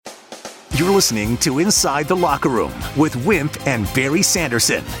You're listening to Inside the Locker Room with Wimp and Barry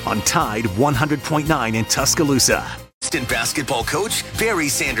Sanderson on Tide 100.9 in Tuscaloosa. Assistant basketball coach Barry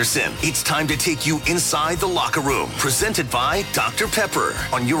Sanderson. It's time to take you inside the locker room. Presented by Dr. Pepper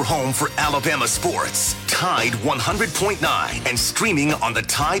on your home for Alabama sports. Tide 100.9 and streaming on the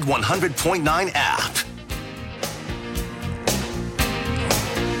Tide 100.9 app.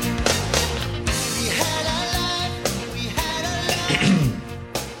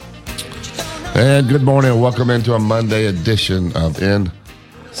 And good morning and welcome into a Monday edition of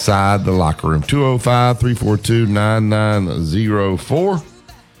Inside the Locker Room. 205-342-9904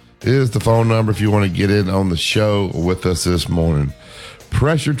 is the phone number if you want to get in on the show with us this morning.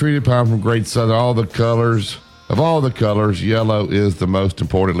 Pressure treated pine from Great Southern, all the colors. Of all the colors, yellow is the most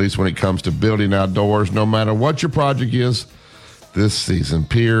important, at least when it comes to building outdoors, no matter what your project is this season.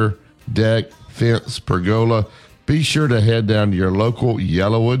 Pier, deck, fence, pergola. Be sure to head down to your local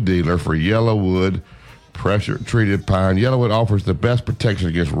Yellowwood dealer for Yellowwood pressure-treated pine. Yellowwood offers the best protection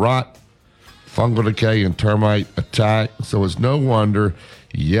against rot, fungal decay, and termite attack, so it's no wonder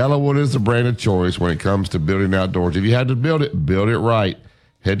Yellowwood is the brand of choice when it comes to building outdoors. If you had to build it right.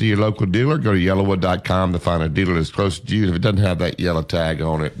 Head to your local dealer. Go to yellowwood.com to find a dealer that's close to you. If it doesn't have that yellow tag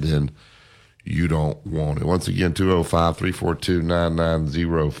on it, then you don't want it. Once again,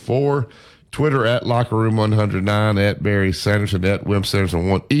 205-342-9904. Twitter at LockerRoom109, at Barry Sanderson, at Wimp Sanderson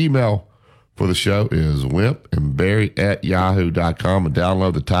 1. Email for the show is wimpandbarry@yahoo.com, and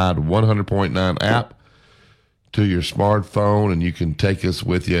download the Tide 100.9 app to your smartphone, and you can take us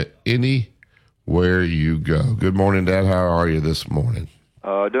with you anywhere you go. Good morning, Dad. How are you this morning?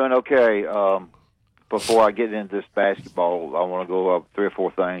 Doing okay. Before I get into this basketball, I want to go over three or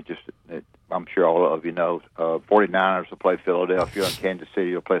four things. I'm sure all of you know. 49ers will play Philadelphia, and Kansas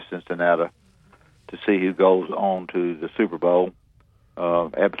City will play Cincinnati to see who goes on to the Super Bowl.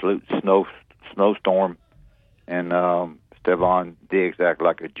 Absolute snowstorm, and Stephon Diggs acted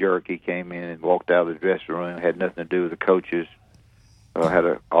like a jerk. He came in and walked out of the dressing room. Had nothing to do with the coaches. Had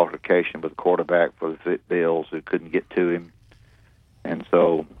an altercation with the quarterback for the Bills who couldn't get to him, and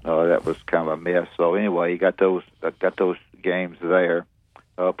so that was kind of a mess. So anyway, you got those games there.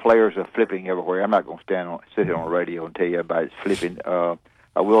 Players are flipping everywhere. I'm not going to sit here on the radio and tell you about it flipping.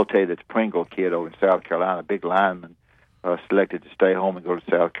 I will tell you that the Pringle kid over in South Carolina, a big lineman, selected to stay home and go to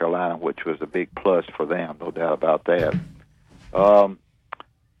South Carolina, which was a big plus for them, no doubt about that.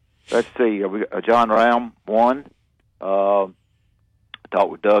 Let's see. John Rahm won. I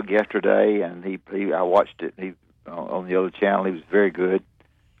talked with Doug yesterday, and I watched it. He on the other channel. He was very good.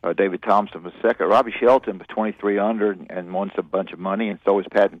 David Thompson was second. Robbie Shelton was 23 under and won a bunch of money, and so was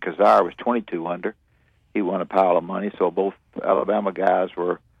Patton Kizzire, was 22 under. He won a pile of money, so both Alabama guys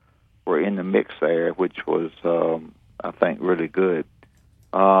were in the mix there, which was, I think, really good.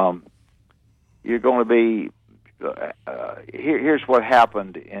 You're going to be here's what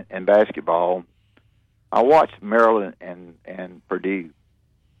happened in basketball. I watched Maryland and Purdue.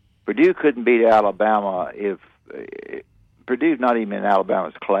 Purdue couldn't beat Alabama if Purdue's not even in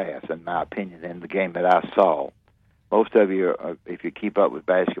Alabama's class, in my opinion, in the game that I saw. Most of you, if you keep up with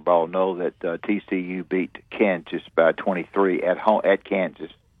basketball, know that TCU beat Kansas by 23 at home at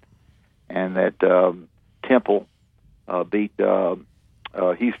Kansas, and that Temple beat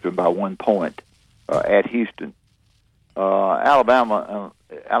Houston by 1 point at Houston. Alabama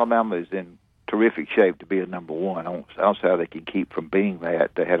is in terrific shape to be a number one. I don't see how they can keep from being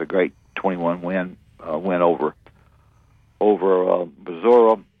that. They had a great 21 win over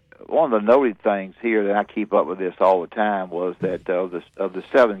Missouri. One of the noted things here that I keep up with this all the time was that of the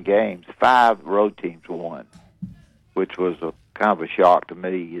 7 games, 5 road teams won, which was kind of a shock to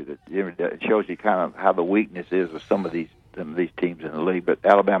me. It shows you kind of how the weakness is with some of these teams in the league. But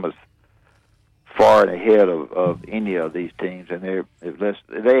Alabama's far ahead of any of these teams, and they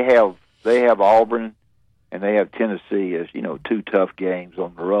have Auburn and they have Tennessee as 2 tough games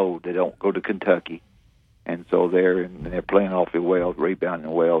on the road. They don't go to Kentucky. And so they're playing awfully well,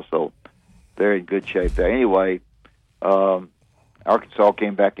 rebounding well, so they're in good shape there. Anyway, Arkansas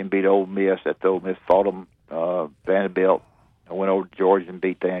came back and beat Ole Miss. After Ole Miss fought them. Vanderbilt went over to Georgia and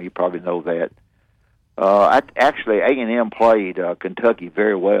beat them. You probably know that. Actually, A&M played Kentucky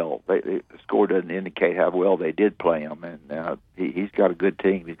very well. The score doesn't indicate how well they did play him, and he's got a good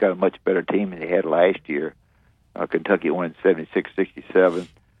team. He's got a much better team than he had last year. Kentucky won 76-67.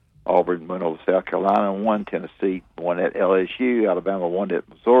 Auburn went over South Carolina and won. Tennessee won at LSU. Alabama won at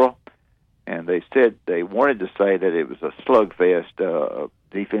Missouri. And they said they wanted to say that it was a slugfest,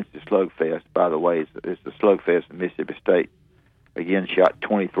 defensive slugfest. By the way, it's a slugfest in Mississippi State. Again, shot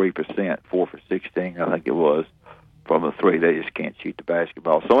 23%, 4 for 16, I think it was, from the three. They just can't shoot the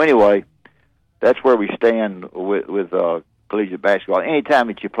basketball. So anyway, that's where we stand with collegiate basketball. Anytime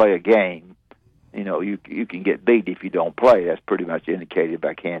that you play a game, you can get beat if you don't play. That's pretty much indicated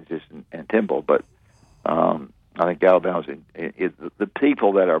by Kansas and Temple. But I think Alabama's the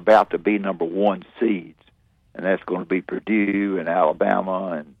people that are about to be number one seeds, and that's going to be Purdue and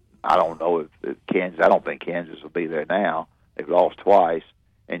Alabama. And I don't know if Kansas. I don't think Kansas will be there now. They've lost twice,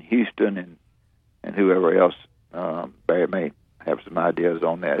 and Houston and whoever else. Barry may have some ideas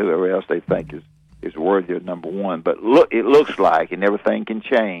on that. Whoever else they think is worthy of number one. But it looks like, and everything can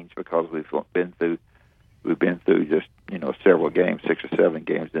change because we've been through just several games, 6 or 7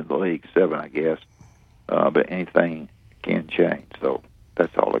 games in the league, 7 I guess. But anything can change. So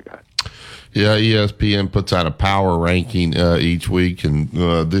that's all I got. Yeah, ESPN puts out a power ranking each week, and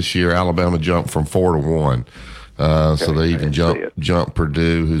this year Alabama jumped from 4 to 1. So they even jump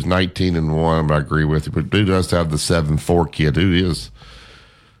Purdue, who's 19-1. But I agree with you. Purdue does have the 7-4 kid, who is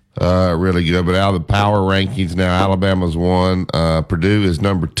really good. But out of the power rankings now, Alabama's 1. Purdue is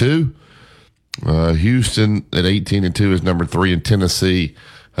number 2. Houston at 18-2 is number 3, and Tennessee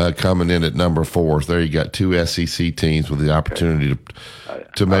coming in at number 4. So there you got 2 SEC teams with the opportunity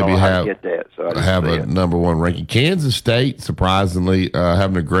to maybe have a number 1 ranking. Kansas State, surprisingly,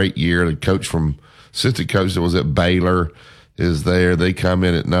 having a great year. The assistant coach that was at Baylor is there. They come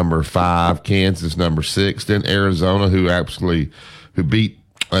in at number 5. Kansas number 6. Then Arizona, who beat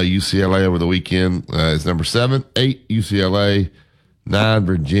UCLA over the weekend, is number 7. 8 UCLA, 9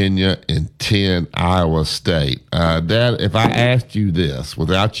 Virginia, and 10 Iowa State. Dad, if I asked you this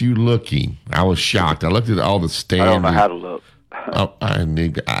without you looking, I was shocked. I looked at all the standings. I don't know how to look.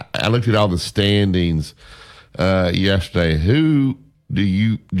 I looked at all the standings yesterday.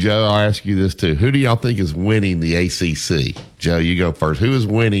 Joe, I'll ask you this too. Who do y'all think is winning the ACC? Joe, you go first. Who is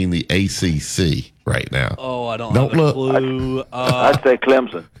winning the ACC right now? Oh, I don't have a clue. I'd say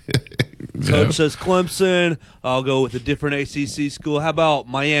Clemson. Coach says Clemson. I'll go with a different ACC school. How about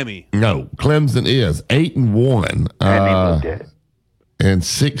Miami? No, Clemson is 8-1 and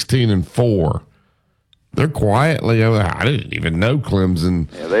 16-4. They're quietly. I didn't even know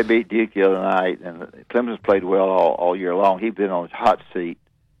Clemson. Yeah, they beat Duke the other night, and Clemson's played well all year long. He's been on his hot seat.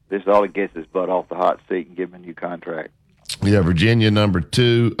 This is all he gets his butt off the hot seat and give him a new contract. Yeah, Virginia number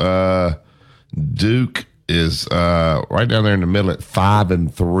 2. Duke is right down there in the middle at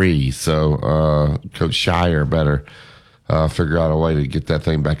 5-3. So Coach Shire better figure out a way to get that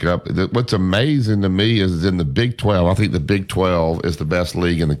thing back up. What's amazing to me is in the Big 12. I think the Big 12 is the best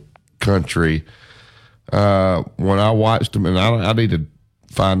league in the country. When I watched them, and I need to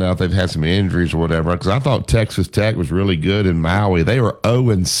find out if they've had some injuries or whatever, because I thought Texas Tech was really good in Maui. They were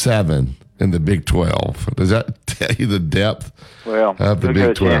 0-7 in the Big 12. Does that tell you the depth of the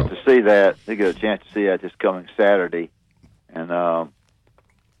Big 12? They get a chance to see that this coming Saturday. And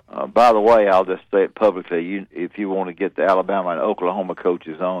by the way, I'll just say it publicly, if you want to get the Alabama and Oklahoma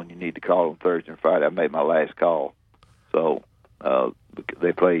coaches on, you need to call them Thursday and Friday. I made my last call. So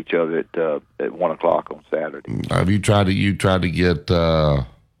they play each other at 1 o'clock on Saturday. Have you tried to get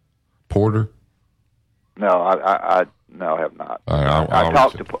Porter? No, I have not.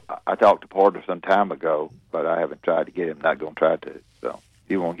 I talked to Porter some time ago, but I haven't tried to get him. Not going to try to. So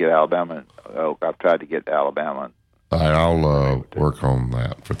if you want to get Alabama, I've tried to get Alabama. All right, I'll work on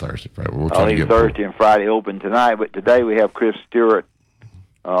that for Thursday. We'll try to get Thursday and Friday open tonight, but today we have Chris Stewart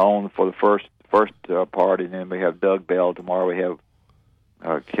on for the first part, and then we have Doug Bell. Tomorrow we have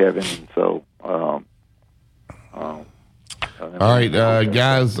Kevin. And so, all right,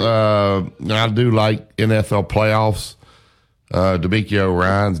 guys. I do like NFL playoffs. DeMeco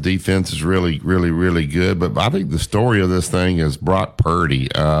Ryans' defense is really, really, really good. But I think the story of this thing is Brock Purdy.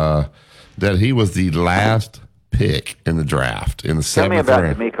 That he was the last pick in the draft in the 7th round. Tell me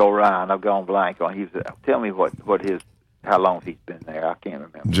about DeMeco Ryan. I've gone blank on. Tell me how long he's been there. I can't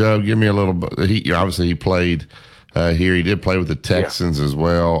remember. Joe, give me a little bit. He played here. He did play with the Texans as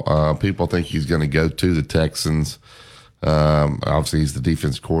well. People think he's going to go to the Texans. Obviously, he's the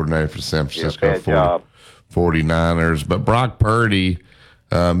defense coordinator for San Francisco 49ers. But Brock Purdy,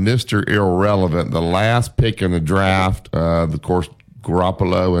 Mr. Irrelevant, the last pick in the draft, of course,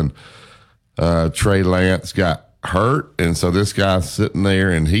 Garoppolo and Trey Lance got hurt. And so this guy's sitting there,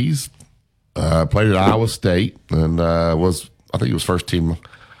 and he's played at Iowa State and I think it was first team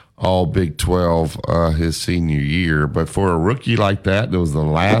all Big 12 his senior year. But for a rookie like that was the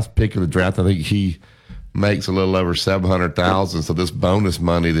last pick of the draft. I think he makes a little over $700,000. So this bonus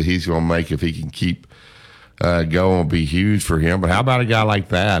money that he's going to make if he can keep going will be huge for him. But how about a guy like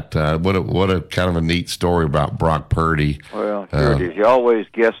that? What a kind of a neat story about Brock Purdy. Well, sure it is. You always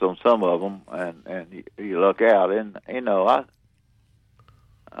guess on some of them, and you look out, and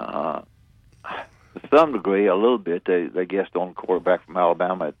some degree, a little bit. They guessed on the quarterback from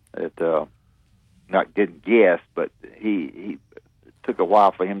Alabama didn't guess, but he took a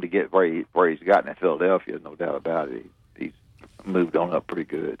while for him to get where he's gotten in Philadelphia, no doubt about it. He's moved on up pretty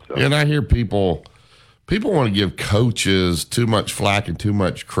good. So. And I hear people want to give coaches too much flack and too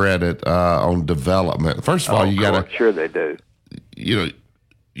much credit on development. First of all, you got to. Sure, they do.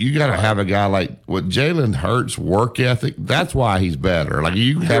 You got to have a guy like what Jalen Hurts' work ethic. That's why he's better. Like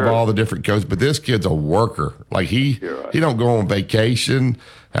you have all the different coaches, but this kid's a worker. Like he don't go on vacation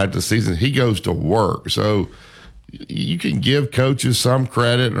after the season. He goes to work. So you can give coaches some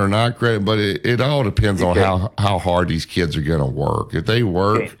credit or not credit, but it all depends on how hard these kids are going to work. If they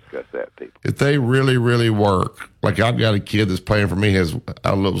work, if they really, really work. Like I've got a kid that's playing for me. I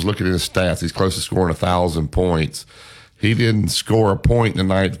was looking at his stats. He's close to scoring 1,000 points. He didn't score a point in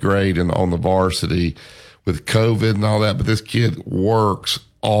the 9th grade and on the varsity with COVID and all that, but this kid works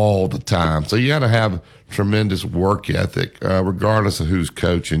all the time. So you got to have tremendous work ethic, regardless of who's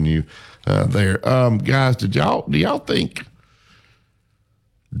coaching you there. Guys, do y'all think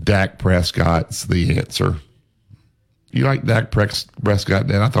Dak Prescott's the answer? You like Dak Prescott,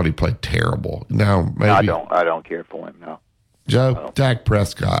 Dan? I thought he played terrible. Now, maybe I don't care for him. No. Joe, Dak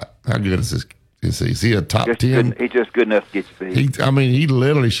Prescott, how good is this? Is he a top 10? He's just good enough to get you beat. He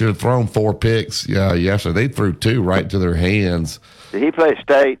literally should have thrown 4 picks. Yesterday they threw 2 right to their hands. Did he play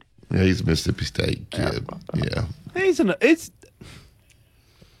State? Yeah, he's a Mississippi State kid. Yeah, he's an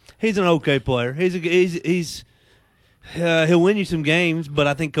okay player. He'll win you some games, but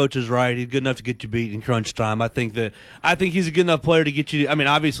I think Coach is right. He's good enough to get you beat in crunch time. I think he's a good enough player to get you. I mean,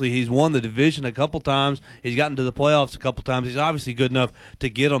 obviously he's won the division a couple times. He's gotten to the playoffs a couple times. He's obviously good enough to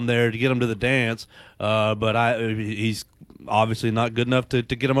get them there, to get them to the dance. But he's obviously not good enough to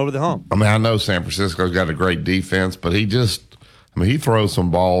get them over the hump. I mean, I know San Francisco's got a great defense, but he throws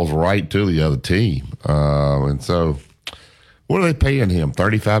some balls right to the other team. And so, what are they paying him?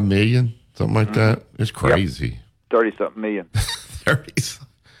 $35 million, something like that. It's crazy. Yep. 30-something million.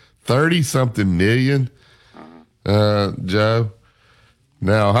 30-something million, Joe.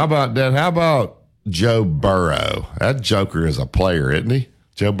 Now, how about that? How about Joe Burrow? That joker is a player, isn't he?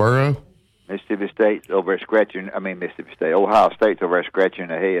 Joe Burrow? Mississippi State's over there scratching. Mississippi State. Ohio State's over there scratching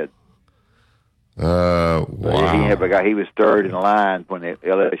their head. Wow. He was third in line when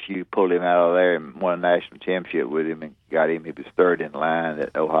LSU pulled him out of there and won a national championship with him and got him. He was third in line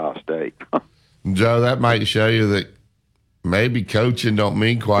at Ohio State. Joe, that might show you that maybe coaching don't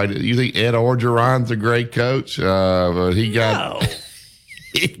mean quite. You think Ed Orgeron's a great coach, but he got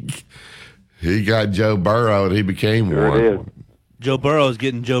he got Joe Burrow and he became one. Joe Burrow's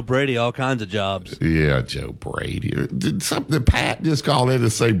getting Joe Brady all kinds of jobs. Yeah, Joe Brady. Did something Pat just call in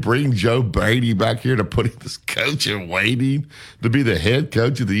and say, bring Joe Brady back here to put him as coach in waiting to be the head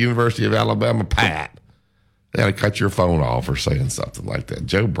coach of the University of Alabama? Pat. They had to cut your phone off for saying something like that.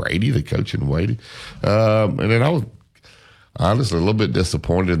 Joe Brady, the coach in waiting. And then I was honestly a little bit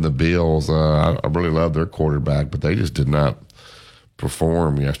disappointed in the Bills. I really love their quarterback, but they just did not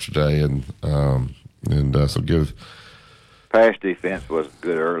perform yesterday. And so give pass defense was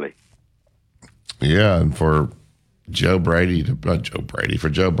good early. Yeah, and for Joe Burrow to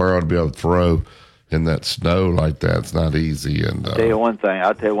be able to throw in that snow like that, it's not easy. And I'll tell you one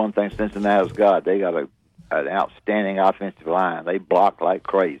thing. Cincinnati's got an outstanding offensive line. They block like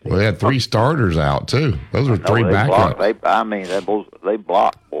crazy. Well, they had 3 starters out too. Those were 3 backups. They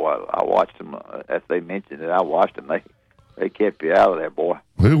blocked, boy. I watched them. As they mentioned it, I watched them. They kept you out of there, boy.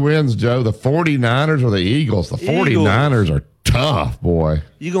 Who wins, Joe? The 49ers or the Eagles? The 49ers are tough, boy.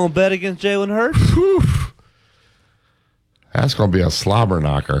 You gonna bet against Jalen Hurts? That's gonna be a slobber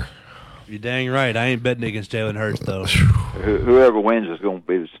knocker. You're dang right. I ain't betting against Jalen Hurts, though. Whoever wins is going to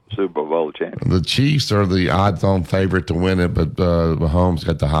be the Super Bowl champion. The Chiefs are the odds-on favorite to win it, but Mahomes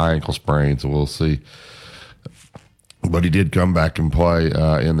got the high ankle sprain, so we'll see. But he did come back and play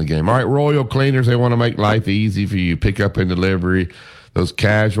in the game. All right, Royal Cleaners, they want to make life easy for you. Pick up and delivery. Those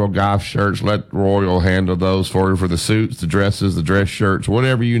casual golf shirts, let Royal handle those for you. For the suits, the dresses, the dress shirts,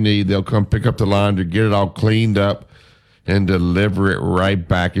 whatever you need, they'll come pick up the laundry, get it all cleaned up, and deliver it right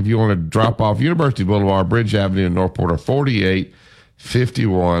back. If you want to drop off University Boulevard, Bridge Avenue in Northport, or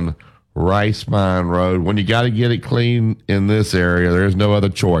 4851 Rice Mine Road. When you got to get it clean in this area, there's no other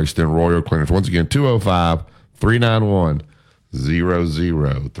choice than Royal Cleaners. Once again,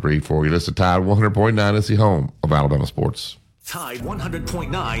 205-391-0034. You listen to Tide 100.9 is the home of Alabama sports. Tide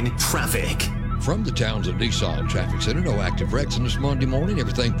 100.9 traffic. From the Townsend Nissan Traffic Center, no active wrecks on this Monday morning.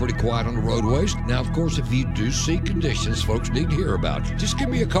 Everything pretty quiet on the roadways. Now, of course, if you do see conditions folks need to hear about, just give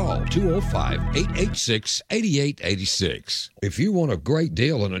me a call, 205-886-8886. If you want a great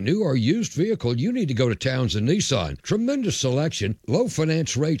deal on a new or used vehicle, you need to go to Townsend Nissan. Tremendous selection, low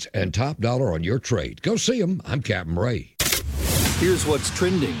finance rates, and top dollar on your trade. Go see them. I'm Captain Ray. Here's what's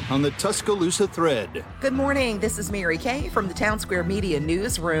trending on the Tuscaloosa thread. Good morning. This is Mary Kay from the Town Square Media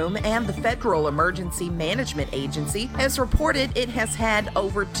Newsroom, and the Federal Emergency Management Agency has reported it has had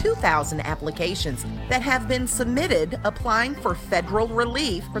over 2,000 applications that have been submitted applying for federal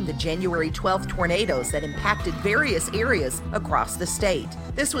relief from the January 12th tornadoes that impacted various areas across the state.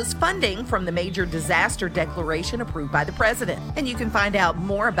 This was funding from the Major Disaster Declaration approved by the president. And you can find out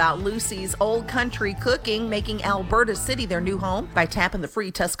more about Lucy's Old Country Cooking, making Alberta City their new home, by tapping the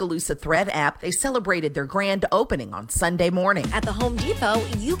free Tuscaloosa Thread app. They celebrated their grand opening on Sunday morning. At the Home Depot,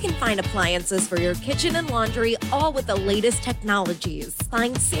 you can find appliances for your kitchen and laundry, all with the latest technologies.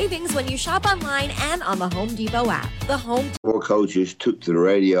 Find savings when you shop online and on the Home Depot app. The Home Four coaches took to the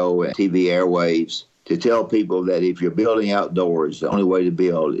radio and TV airwaves to tell people that if you're building outdoors, the only way to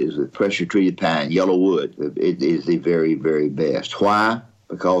build is with pressure-treated pine, yellow wood. It is the very, very best. Why?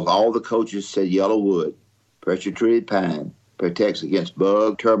 Because all the coaches said yellow wood, pressure-treated pine, protects against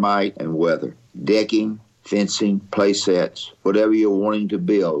bug, termite, and weather. Decking, fencing, play sets, whatever you're wanting to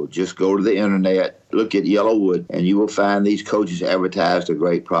build, just go to the internet, look at Yellowwood, and you will find these coaches advertised a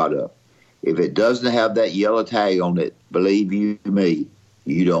great product. If it doesn't have that yellow tag on it, believe you me,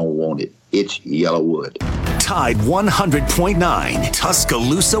 you don't want it. It's Yellowwood. Tide 100.9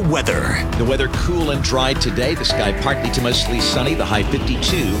 Tuscaloosa weather. The weather cool and dry today. The sky partly to mostly sunny, the high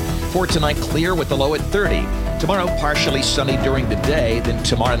 52. For tonight, clear with the low at 30. Tomorrow, partially sunny during the day. Then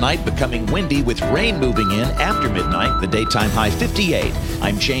tomorrow night, becoming windy with rain moving in after midnight. The daytime high 58.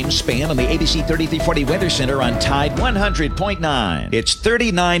 I'm James Spann on the ABC 3340 Weather Center on Tide 100.9. It's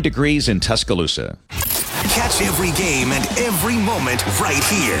 39 degrees in Tuscaloosa. Catch every game and every moment right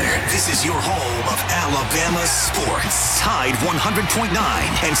here. This is your home of Alabama sports. Tide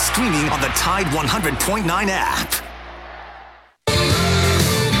 100.9 and streaming on the Tide 100.9 app.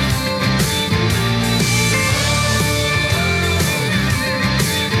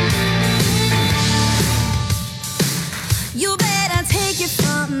 You better take it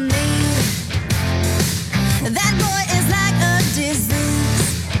from me. That boy is like a disease.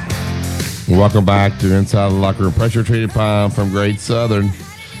 Welcome back to Inside the Locker Room. Pressure treated pine from Great Southern.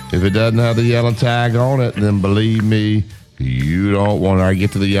 If it doesn't have the yellow tag on it, then believe me, you don't want it. All right,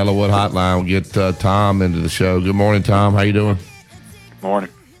 get to the Yellowwood hotline. We'll get Tom into the show. Good morning, Tom. How you doing? Morning.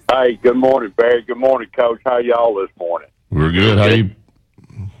 Hey, good morning, Barry. Good morning, Coach. How y'all this morning? We're good. How you?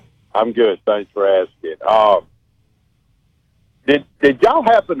 I'm good. Thanks for asking. Did y'all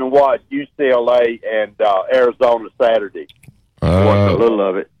happen to watch UCLA and Arizona Saturday? I watched a little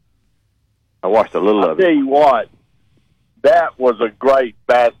of it. I'll tell you what, that was a great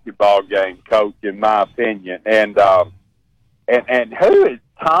basketball game, Coach, in my opinion. And who is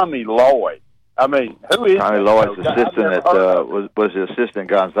Tommy Lloyd? I mean, who is Tommy Lloyd's assistant at was the assistant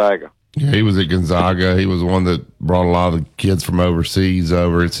Gonzaga. Yeah, he was at Gonzaga. He was one that brought a lot of the kids from overseas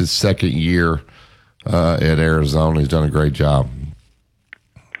over. It's his second year at Arizona. He's done a great job.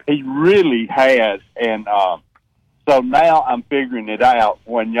 He really has, and so now I'm figuring it out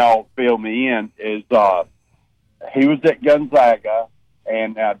when y'all fill me in, is he was at Gonzaga,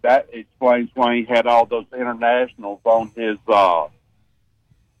 and that explains why he had all those internationals on his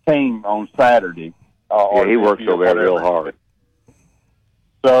team on Saturday. Yeah, he worked over there real hard.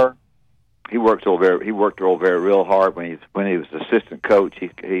 Sir? He worked over there real hard when he was assistant coach.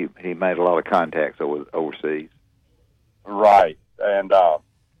 He made a lot of contacts overseas. Right, and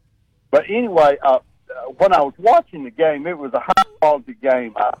but anyway, when I was watching the game, it was a high-quality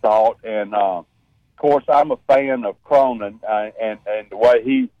game, I thought. And, of course, I'm a fan of Cronin and the way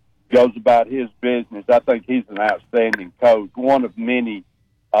he goes about his business. I think he's an outstanding coach, one of many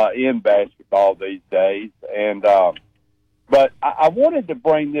in basketball these days. And but I wanted to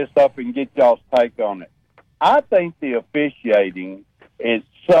bring this up and get y'all's take on it. I think the officiating is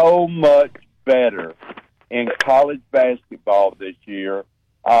so much better in college basketball this year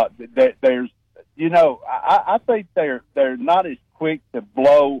that there's, you know, I think they're not as quick to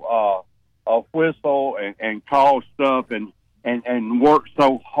blow a whistle and call stuff and work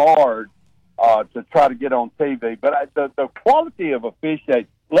so hard to try to get on TV. But the quality of officiating,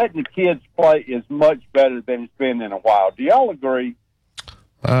 letting the kids play, is much better than it's been in a while. Do y'all agree?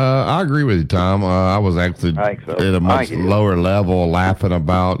 I agree with you, Tom. I was actually at a much lower level laughing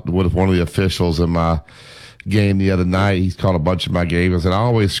about with one of the officials in my game the other night. He's called a bunch of my games, and I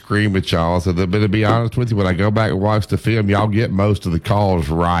always scream at y'all. I said, but to be honest with you, when I go back and watch the film, y'all get most of the calls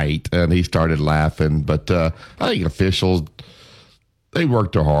right. And he started laughing. But I think officials, they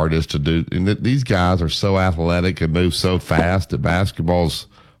work their hardest to do. And these guys are so athletic and move so fast that basketball's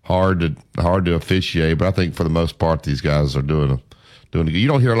hard to officiate. But I think for the most part, these guys are doing it. You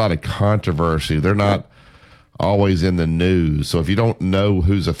don't hear a lot of controversy. They're not always in the news. So if you don't know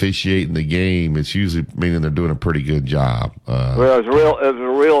who's officiating the game, it's usually meaning they're doing a pretty good job. Well, it was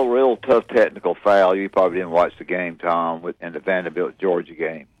a real tough technical foul. You probably didn't watch the game, Tom, in the Vanderbilt Georgia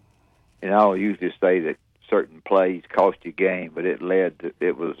game. And I don't usually say that certain plays cost you game, but it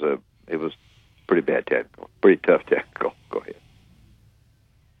was pretty bad technical, pretty tough technical. Go ahead.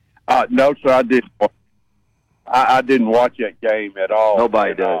 No, sir, I didn't. I didn't watch that game at all.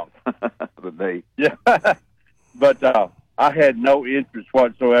 Nobody does, but me. Yeah. But I had no interest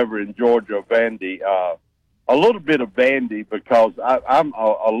whatsoever in Georgia or Vandy. A little bit of Vandy because I'm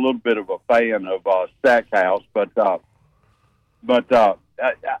a little bit of a fan of Stackhouse, but I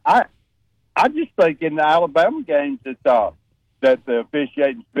just think in the Alabama games that the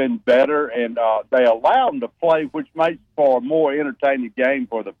officiating's been better, and they allow them to play, which makes for a more entertaining game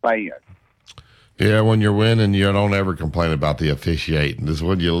for the fans. Yeah, when you're winning, you don't ever complain about the officiating. It's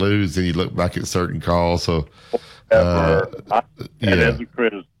when you lose, and you look back at certain calls. So, yeah, as a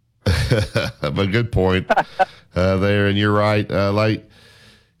criticism. But good point there, and you're right. Like,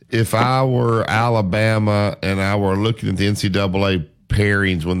 if I were Alabama and I were looking at the NCAA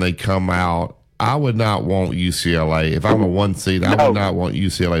pairings when they come out, I would not want UCLA. If I'm a 1 seed, I would not want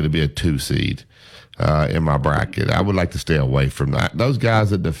UCLA to be a 2 seed. In my bracket, I would like to stay away from that. Those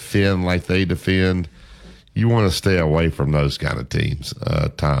guys that defend like they defend, you want to stay away from those kind of teams,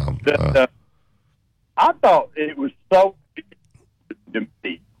 Tom. I thought it was so to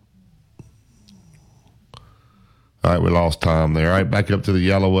me. All right, we lost Tom there. All right, back up to the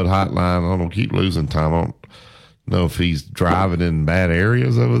Yellowwood hotline. I don't keep losing Tom. I don't know if he's driving in bad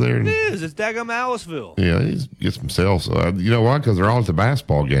areas over there. It is. It's daggum Aliceville. Yeah, he gets himself. You know why? Because they're all at the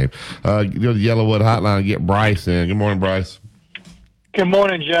basketball game. Go to the Yellowwood hotline and get Bryce in. Good morning, Bryce. Good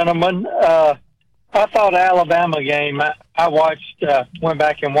morning, gentlemen. I thought Alabama game, I watched, went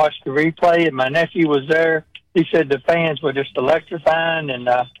back and watched the replay, and my nephew was there. He said the fans were just electrifying, and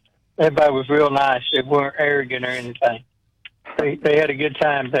everybody was real nice. They weren't arrogant or anything. They had a good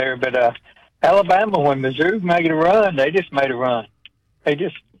time there, but Alabama, when Mizzou made a run, they just made a run.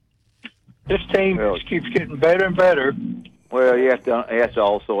 This team just keeps getting better and better. Well, you have to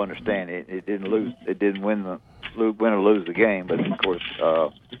also understand it didn't lose. It didn't win or lose the game, but of course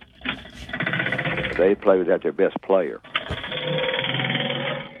they played without their best player.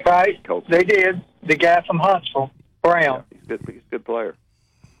 Right, they did. The guy from Huntsville, Brown. Yeah, he's a good player.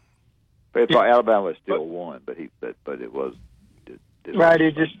 But Alabama would still won, but it was. Right,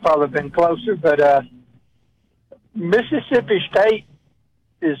 it just probably been closer, but Mississippi State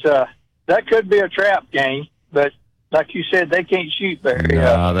is that could be a trap game, but like you said, they can't shoot very.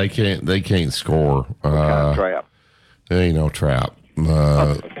 Nah, they can't. They can't score. Trap. There ain't no trap.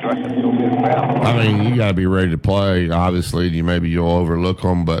 I mean, you got to be ready to play. Obviously, you'll overlook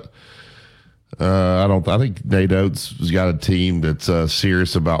them, but I think Nate Oates has got a team that's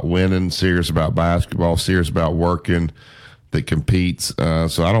serious about winning, serious about basketball, serious about working, that competes.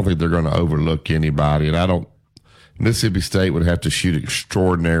 So I don't think they're going to overlook anybody. And Mississippi State would have to shoot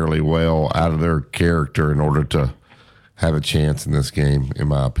extraordinarily well out of their character in order to have a chance in this game, in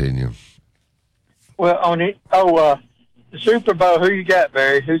my opinion. Well, the Super Bowl, who you got,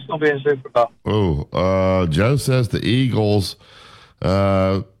 Barry? Who's going to be in the Super Bowl? Joe says the Eagles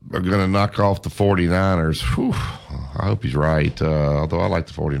are going to knock off the 49ers. Whew, I hope he's right, although I like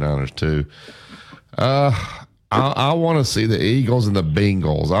the 49ers too. I want to see the Eagles and the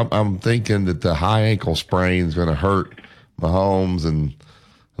Bengals. I'm thinking that the high ankle sprain is going to hurt Mahomes, and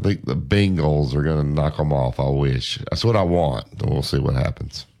I think the Bengals are going to knock them off. I wish. That's what I want. We'll see what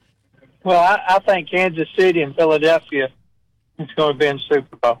happens. Well, I think Kansas City and Philadelphia is going to be in the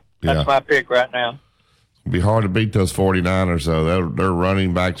Super Bowl. That's my pick right now. It'll be hard to beat those 49ers, though. Their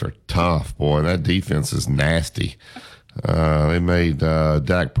running backs are tough, boy, and that defense is nasty. They made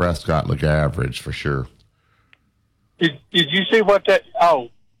Dak Prescott look average for sure. Did you see what that?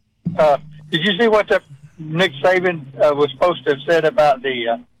 Did you see what that Nick Saban was supposed to have said about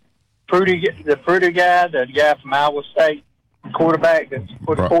the Prudy guy, the guy from Iowa State, quarterback that's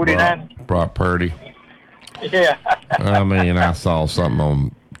for the 49ers? Brock Purdy. Yeah. I mean, I saw something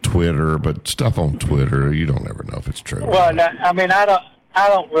on Twitter, but stuff on Twitter, you don't ever know if it's true. Well, I mean, I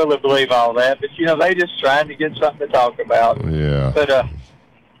don't really believe all that, but they just trying to get something to talk about. Yeah. But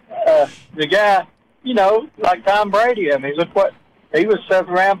the guy like Tom Brady. I mean, look what he was,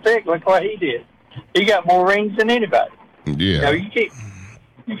 7th-round pick. Look what he did. He got more rings than anybody. Yeah. You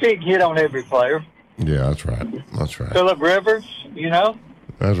can't hit on every player. Yeah, that's right. That's right. Phillip Rivers,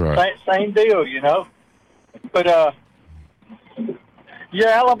 That's right. Same deal, But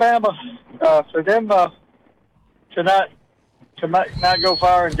Alabama, for them to not go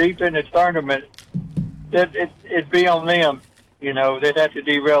far and deep in the tournament, it'd be on them. They'd have to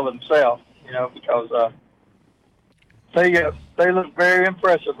derail themselves. Because they look very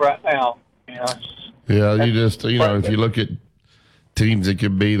impressive right now. Yeah, you just if you look at teams that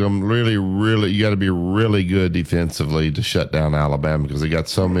could beat them, really, you got to be really good defensively to shut down Alabama because they got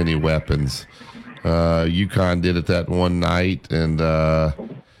so many weapons. UConn did it that one night, and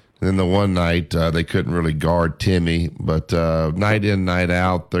then the one night they couldn't really guard Timmy. But night in, night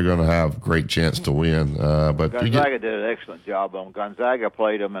out, they're going to have a great chance to win. But Gonzaga did an excellent job on. Gonzaga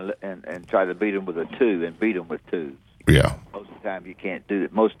played them and tried to beat them with a 2 and beat them with 2s. Yeah. Most of the time you can't do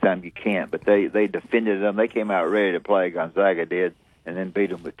it. Most of the time you can't. But they defended them. They came out ready to play. Gonzaga did, and then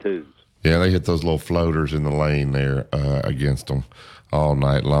beat them with 2s. Yeah, they hit those little floaters in the lane there against them all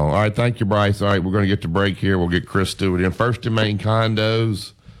night long. All right, thank you, Bryce. All right, we're going to get to break here. We'll get Chris Stewart in. First and Main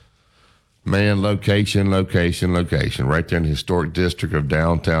Condos. Man, location. Right there in the historic district of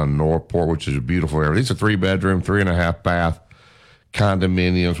downtown Northport, which is a beautiful area. These are 3-bedroom, 3.5-bath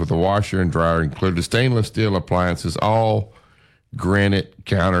condominiums with a washer and dryer included, stainless steel appliances, all granite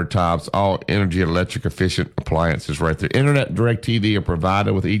countertops, all energy electric efficient appliances right there. Internet, DirecTV are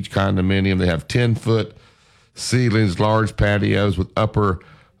provided with each condominium. They have 10-foot ceilings, large patios with upper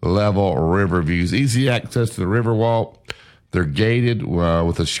level river views, easy access to the river walk. They're gated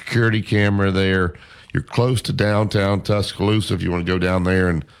with a security camera there. You're close to downtown Tuscaloosa if you want to go down there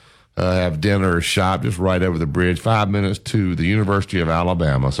and have dinner or shop, just right over the bridge. 5 minutes to the University of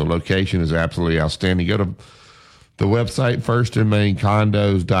Alabama. So location is absolutely outstanding. Go to the website,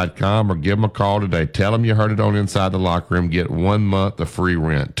 firstandmaincondos.com, or give them a call today. Tell them you heard it on Inside the Locker Room. Get 1 month of free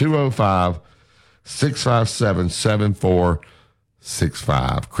rent.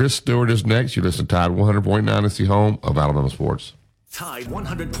 205-657-7465. Chris Stewart is next. You listen to Tide 100.9. It's the home of Alabama sports. Tide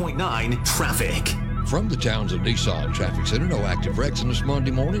 100.9 traffic. From the Townsend Nissan Traffic Center, no active wrecks on this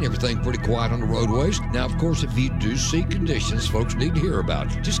Monday morning. Everything pretty quiet on the roadways. Now, of course, if you do see conditions folks need to hear about,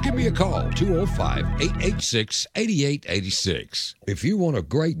 just give me a call, 205-886-8886. If you want a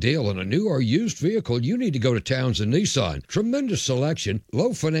great deal on a new or used vehicle, you need to go to Townsend Nissan. Tremendous selection,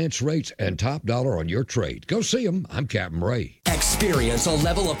 low finance rates, and top dollar on your trade. Go see them. I'm Captain Ray. Experience a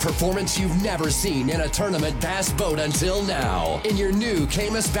level of performance you've never seen in a tournament bass boat until now. In your new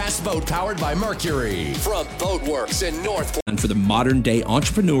Camus Bass Boat powered by Mercury. From Boatworks in Northport. And for the modern-day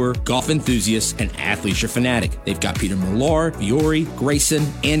entrepreneur, golf enthusiast, and athlete or fanatic, they've got Peter Millar, Fiore, Grayson,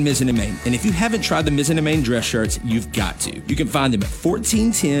 and Mizzen & Main. And if you haven't tried the Mizzen & Main dress shirts, you've got to. You can find them at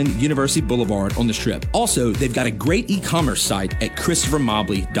 1410 University Boulevard on the Strip. Also, they've got a great e-commerce site at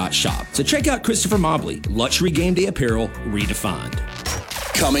ChristopherMobley.shop. So check out Christopher Mobley, luxury game day apparel redefined.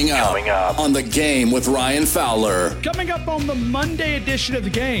 Coming up on The Game with Ryan Fowler. Coming up on the Monday edition of The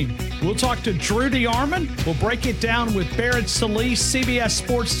Game, we'll talk to Drew DeArmond. We'll break it down with Barrett Solis,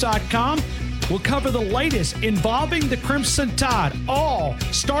 CBSSports.com. We'll cover the latest involving the Crimson Tide, all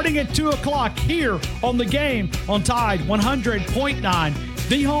starting at 2 o'clock here on The Game on Tide 100.9,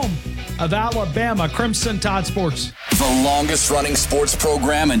 the home of Alabama Crimson Tide Sports. The longest running sports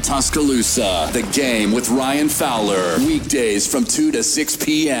program in Tuscaloosa. The Game with Ryan Fowler. Weekdays from 2 to 6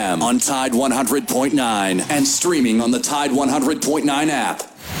 p.m. on Tide 100.9 and streaming on the Tide 100.9 app.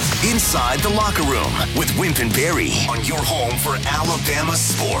 Inside the Locker Room with Wimp and Barry on your home for Alabama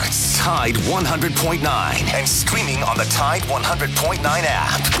sports. Tide 100.9 and streaming on the Tide 100.9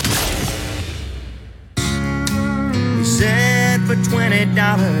 app. He said for $20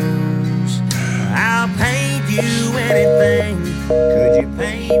 I'll paint you anything. Could you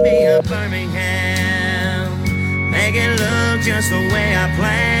paint me a Birmingham? Make it look just the way I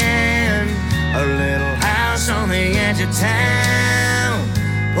planned. A little house on the edge of town.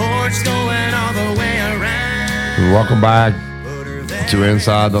 Porch going all the way around. Welcome back to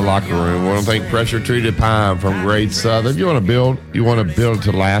Inside the Locker Room. We want to thank Pressure Treated Pine from Great Southern. If you want to build it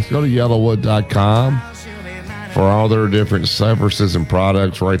to last, go to yellowwood.com for all their different services and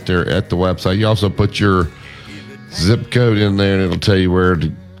products right there at the website. You also put your zip code in there, and it'll tell you where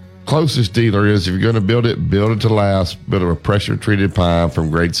the closest dealer is. If you're going to build it to last. Build a pressure-treated pine from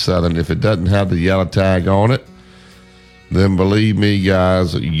Great Southern. If it doesn't have the yellow tag on it, then believe me,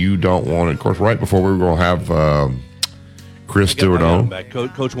 guys, you don't want it. Of course, right before we were going to have Chris Stewart on.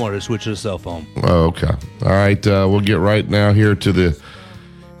 Coach wanted to switch to the cell phone. Oh, okay. All right. We'll get right now here to the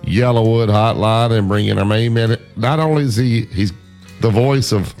Yellowwood Hotline and bring in our main man. Not only is he's the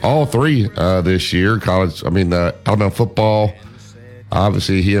voice of all three this year, Alabama football.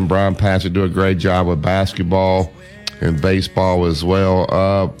 Obviously, he and Brian Patrick do a great job with basketball and baseball as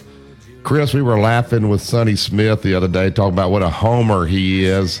well. Chris, we were laughing with Sonny Smith the other day, talking about what a homer he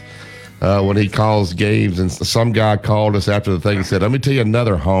is when he calls games. And some guy called us after the thing and said, let me tell you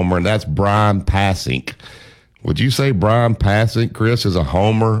another homer, and that's Brian Passink. Would you say Brian Passink, Chris, is a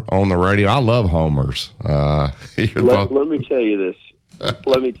homer on the radio? I love homers. Let me tell you this.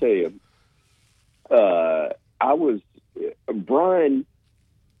 Let me tell you. Brian,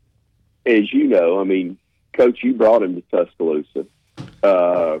 as you know, I mean, Coach, you brought him to Tuscaloosa,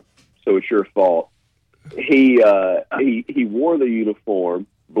 so it's your fault. He wore the uniform,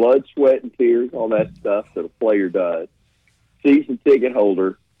 blood, sweat, and tears, all that stuff that a player does. Season ticket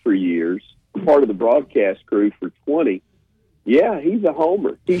holder for years, part of the broadcast crew for 20. Yeah, he's a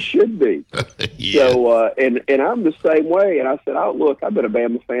homer. He should be. Yeah. So, and I'm the same way. And I said, oh, look, I've been a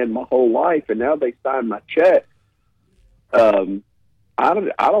Bama fan my whole life, and now they signed my check. I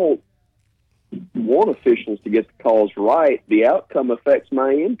don't want officials to get the calls right. The outcome affects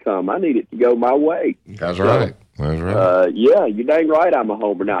my income. I need it to go my way. That's right. That's right. Yeah, you're dang right I'm a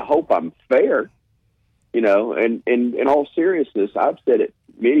homer. Now, I hope I'm fair, and in all seriousness, I've said it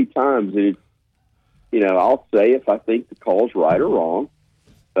many times. I'll say if I think the call's right or wrong.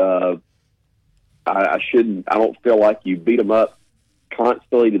 I don't feel like you beat them up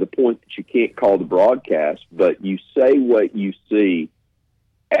constantly to the point that you can't call the broadcast, but you say what you see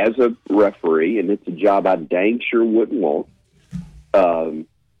as a referee, and it's a job I dang sure wouldn't want.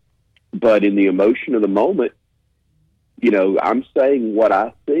 But in the emotion of the moment, I'm saying what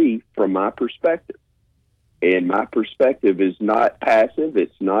I see from my perspective. And my perspective is not passive.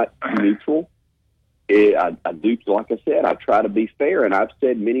 It's not neutral. I do, like I said, I try to be fair. And I've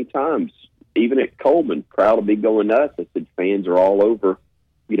said many times, even at Coleman, crowd will be going nuts. I said fans are all over,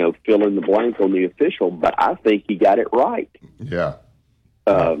 fill in the blank on the official. But I think he got it right. Yeah.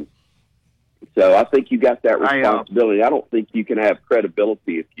 So I think you got that responsibility. I don't think you can have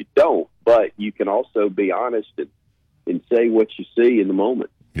credibility if you don't, but you can also be honest and say what you see in the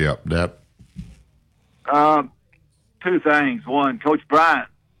moment. Yep, that. Two things. One, Coach Bryant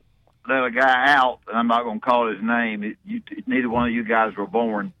let a guy out, and I'm not going to call his name. Neither one of you guys were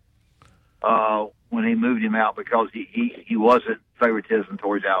born when he moved him out because he wasn't favoritism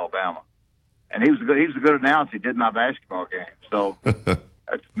towards Alabama, and he was a good announcer. He did my basketball game, so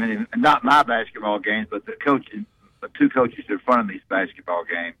that's not my basketball games, but the two coaches in front of me's basketball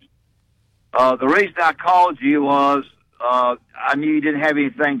games. The reason I called you was I knew you didn't have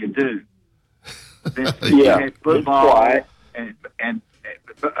anything to do. You had football and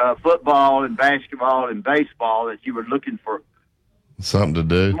football and basketball and baseball that you were looking for something to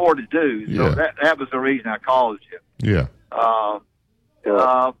do, more to do. So yeah. that was the reason I called you. Yeah.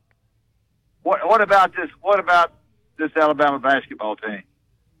 What about this? What about this Alabama basketball team?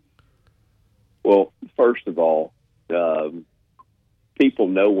 Well, first of all, people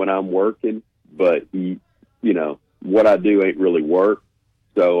know when I'm working, but what I do ain't really work.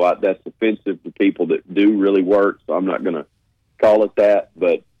 So that's offensive to people that do really work. So I'm not going to call it that.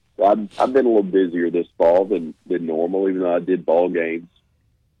 But I've been a little busier this fall than normal, even though I did ball games,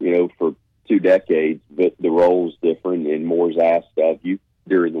 for 2 decades. But the role's different, and more's asked of you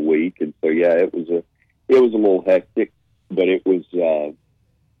during the week. And so it was a little hectic, but it was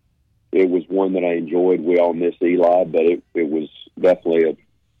one that I enjoyed. We all miss Eli, but it was definitely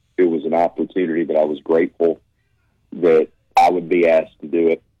an opportunity that I was grateful that I would be asked to do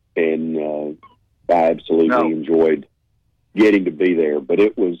it, and I absolutely enjoyed getting to be there. But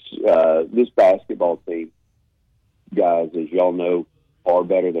it was this basketball team, guys, as y'all know far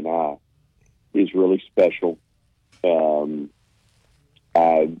better than I, is really special.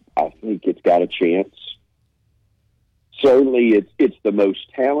 I think it's got a chance. Certainly, it's the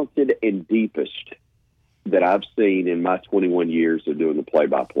most talented and deepest that I've seen in my 21 years of doing the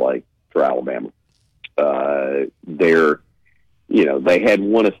play-by-play for Alabama. They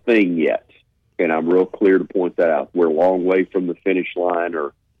hadn't won a thing yet, and I'm real clear to point that out. We're a long way from the finish line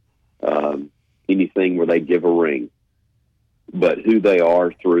or anything where they give a ring. But who they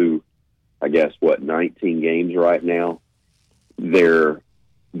are through, 19 games right now, their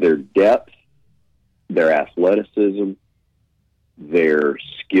depth, their athleticism, their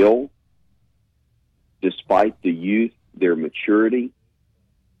skill, despite the youth, their maturity,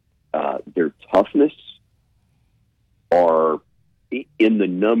 their toughness are in the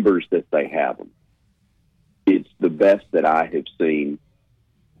numbers that they have them. It's the best that I have seen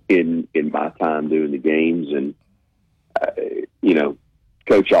in my time doing the games. And,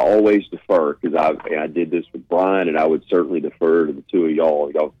 Coach, I always defer because I did this with Brian, and I would certainly defer to the two of y'all.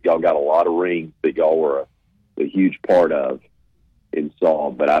 Y'all got a lot of rings that y'all were a huge part of and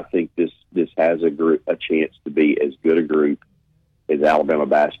saw, but I think this has a chance to be as good a group as Alabama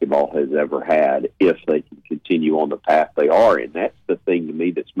basketball has ever had if they can continue on the path they are. And that's the thing to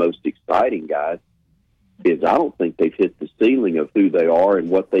me that's most exciting, guys, is I don't think they've hit the ceiling of who they are and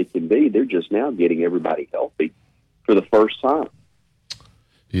what they can be. They're just now getting everybody healthy for the first time.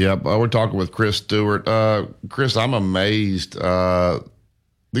 Yep, we're talking with Chris Stewart. Chris, I'm amazed.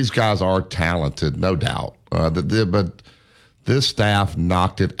 These guys are talented, no doubt. But this staff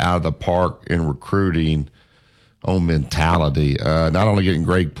knocked it out of the park in recruiting on mentality. Not only getting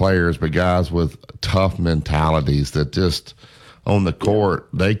great players, but guys with tough mentalities that just on the court,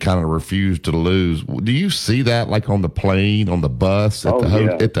 they kind of refuse to lose. Do you see that like on the plane, on the bus, at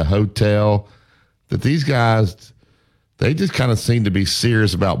the hotel, that these guys, they just kind of seem to be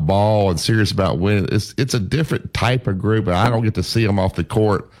serious about ball and serious about winning? It's a different type of group, and I don't get to see them off the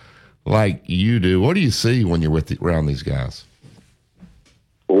court like you do. What do you see when you're around these guys?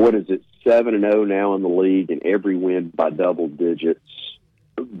 Well, what is it, 7-0 now in the league, and every win by double digits.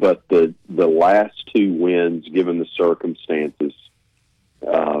 But the last two wins, given the circumstances,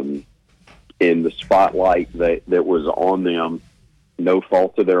 in the spotlight that was on them, no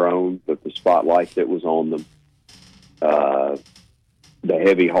fault of their own, but the spotlight that was on them, the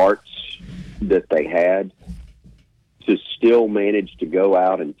heavy hearts that they had, to still manage to go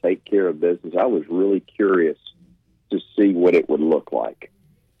out and take care of business. I was really curious to see what it would look like,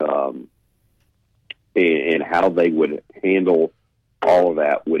 and how they would handle all of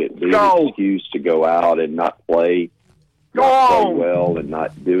that. Would it be an excuse to go out and not play well and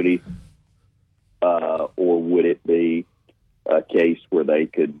not do any, or would it be a case where they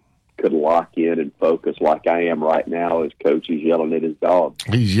could lock in and focus like I am right now as Coach is yelling at his dog?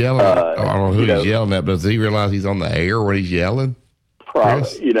 He's yelling. I don't know who he's yelling at, but does he realize he's on the air when he's yelling?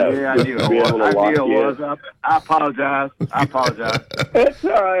 Probably, Yeah, I knew it was. I apologize. That's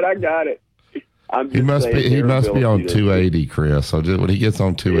all right. I got it. He must be on 280, Chris. So when he gets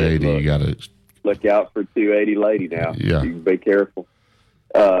on 280, you got to look out for 280 lady now. Yeah, you be careful.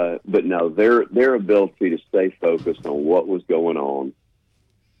 But no, their ability to stay focused on what was going on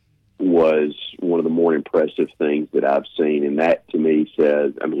was one of the more impressive things that I've seen, and that to me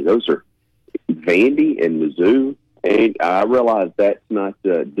says, I mean, those are Vandy and Mizzou, and I realize that's not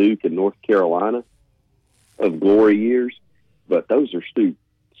Duke and North Carolina of glory years, but those are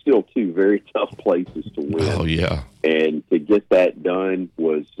still two very tough places to win. Oh yeah, and to get that done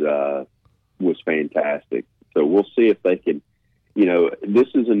was fantastic. So we'll see if they can. You know, this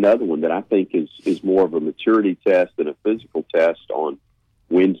is another one that I think is more of a maturity test than a physical test on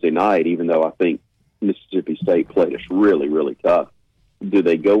Wednesday night. Even though I think Mississippi State played us really, really tough. Do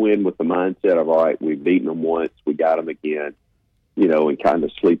they go in with the mindset of, all right, we've beaten them once, we got them again, you know, and kind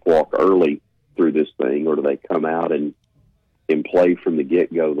of sleepwalk early through this thing, or do they come out and play from the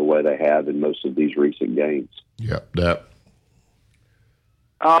get-go the way they have in most of these recent games? Yep, that.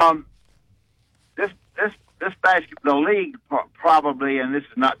 This basketball league probably, and this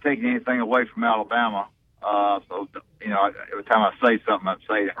is not taking anything away from Alabama. So you know, every time I say something, I'm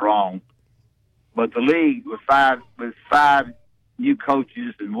saying it wrong. But the league with five new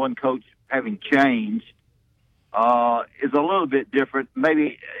coaches and one coach having changed is a little bit different.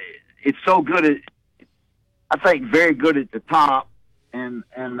 Maybe it's so good I think very good at the top, and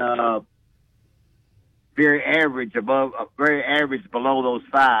very average below those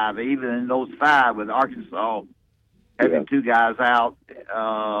five. Even in those five, with Arkansas having two guys out,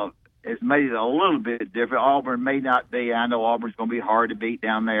 it's made it a little bit different. Auburn may not be. I know Auburn's going to be hard to beat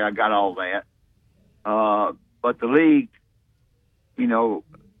down there. I got all that. But the league, you know,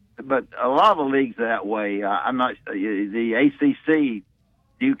 but a lot of the leagues that way. I'm not the ACC.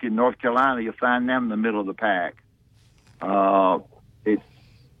 Duke and North Carolina, you'll find them in the middle of the pack. It's a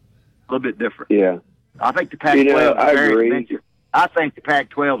little bit different. Yeah. I think the Pac-12 I agree. I think the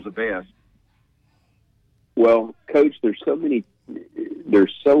Pac-12 is the best. Well, Coach, there's so many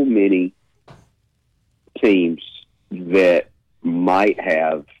teams that might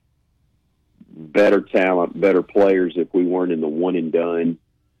have better talent, better players if we weren't in the one and done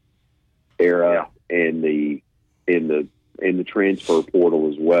era and in the transfer portal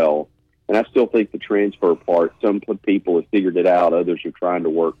as well. And I still think the transfer part, some people have figured it out, others are trying to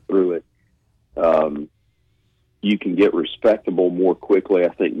work through it. You can get respectable more quickly. I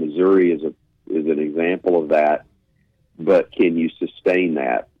think Missouri is an example of that. But can you sustain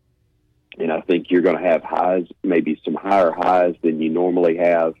that? And I think you're going to have highs, maybe some higher highs than you normally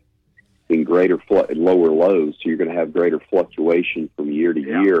have in lower lows, so you're going to have greater fluctuation from year to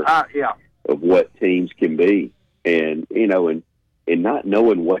year of what teams can be. And, and not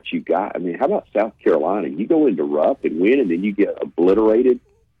knowing what you got. I mean, how about South Carolina? You go into Rupp and win, and then you get obliterated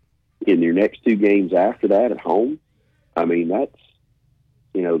in your next 2 games after that at home. I mean, that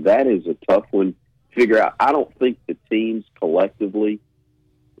is a tough one to figure out. I don't think the teams collectively,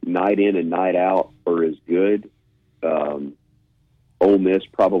 night in and night out, are as good. Ole Miss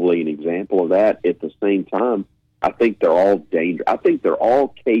probably an example of that. At the same time, I think they're all dangerous. I think they're all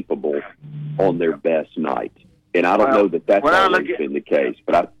capable on their best night. And I don't know that that's always been the case.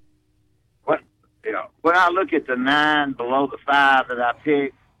 But when I look at the 9 below the 5 that I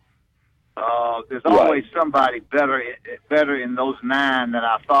picked, there's always somebody better in those 9 than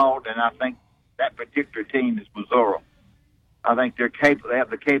I thought, and I think that particular team is Missouri. I think they're capable. They have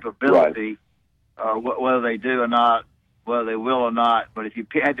the capability, whether they do or not, whether they will or not. But if you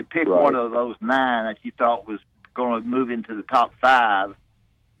had to pick one of those 9 that you thought was going to move into the top 5,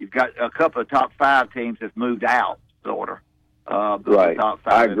 you've got a couple of top 5 teams that's moved out, sort of. The top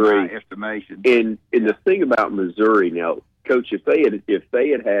 5 I agree. in my estimation. And the thing about Missouri now, Coach, if they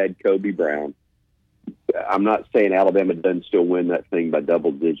had Kobe Brown, I'm not saying Alabama doesn't still win that thing by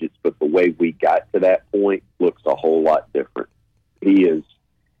double digits, but the way we got to that point looks a whole lot different.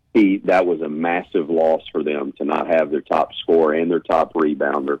 That was a massive loss for them to not have their top scorer and their top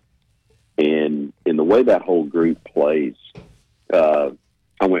rebounder. And in the way that whole group plays, I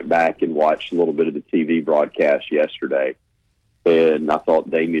went back and watched a little bit of the TV broadcast yesterday, and I thought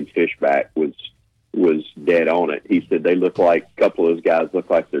Damian Fishback was dead on it. He said a couple of those guys look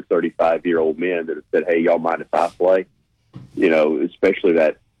like they're 35-year-old men that have said, "Hey, y'all mind if I play?" Especially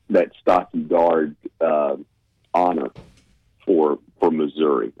that stocky guard honor for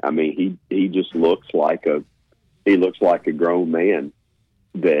Missouri. I mean, he just looks like a grown man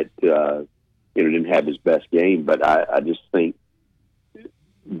that didn't have his best game, but I just think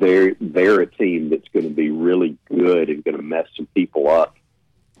they're a team that's going to be really good and going to mess some people up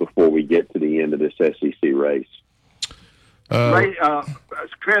before we get to the end of this SEC race. Ray,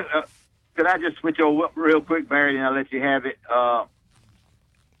 Chris, could I just switch over real quick, Barry, and I'll let you have it.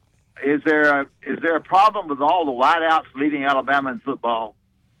 Is there a problem with all the wideouts leading Alabama in football?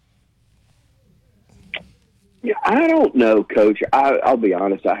 Yeah, I don't know, Coach. I'll be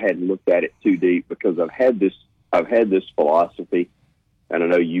honest. I hadn't looked at it too deep because I've had this philosophy, and I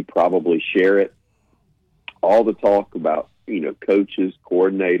know you probably share it. All the talk about coaches,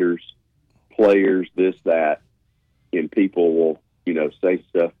 coordinators, players, this, that, and people will say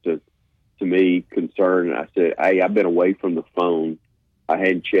stuff to me concerned. And I said, "Hey, I've been away from the phone. I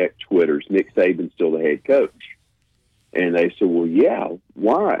hadn't checked Twitter's. Nick Saban's still the head coach." And they said, "Well, yeah,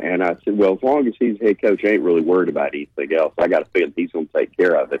 why?" And I said, "Well, as long as he's head coach, I ain't really worried about anything else. I got a feeling he's going to take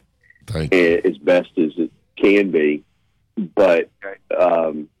care of it as best as it can be." But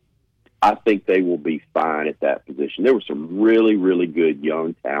I think they will be fine at that position. There was some really, really good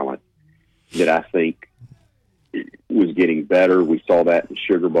young talent that I think was getting better. We saw that in the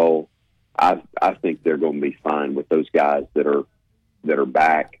Sugar Bowl. I think they're going to be fine with those guys that are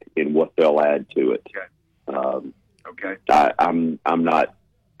back and what they'll add to it. Okay. I'm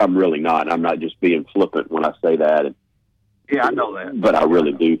really not. I'm not just being flippant when I say that. Yeah, I know that. But I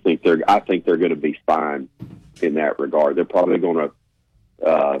really do think they're going to be fine in that regard. They're probably going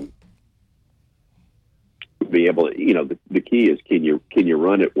to be able to. The key is can you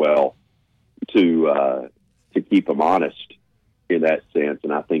run it well to keep them honest in that sense,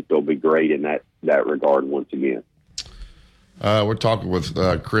 and I think they'll be great in that regard once again. We're talking with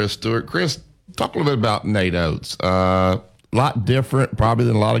Chris Stewart. Chris, talk a little bit about Nate Oates. A lot different probably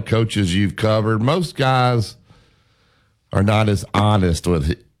than a lot of coaches you've covered. Most guys are not as honest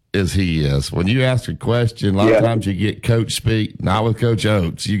as he is. When you ask a question, a lot of times you get coach speak. Not with Coach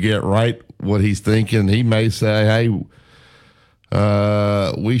Oates. You get right what he's thinking. He may say, "Hey,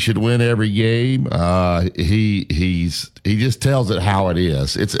 we should win every game." He just tells it how it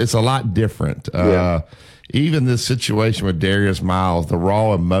is. It's a lot different. Even this situation with Darius Miles, the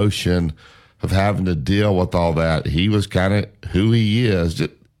raw emotion of having to deal with all that, he was kind of who he is.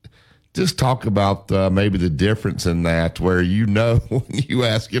 Just talk about maybe the difference in that, where when you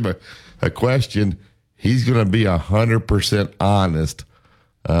ask him a question, he's going to be 100% honest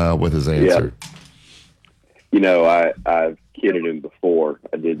with his answer. Yeah. I've kidded him before.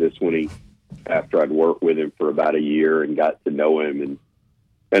 I did this after I'd worked with him for about a year and got to know him,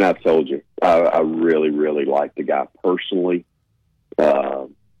 and I told you, I really, really like the guy personally.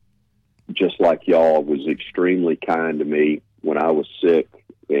 Just like y'all, was extremely kind to me when I was sick.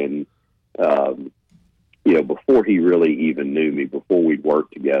 And, before he really even knew me, before we'd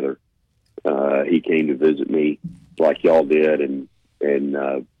worked together, he came to visit me like y'all did,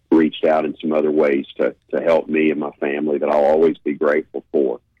 and reached out in some other ways to help me and my family that I'll always be grateful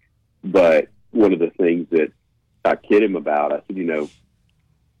for. But one of the things that I kid him about, I said,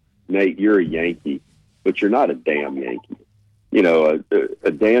 Nate, you're a Yankee, but you're not a damn Yankee.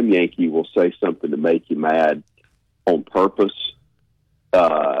 A damn Yankee will say something to make you mad on purpose.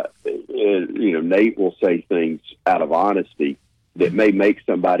 Nate will say things out of honesty that may make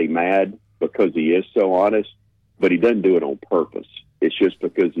somebody mad because he is so honest, but he doesn't do it on purpose. It's just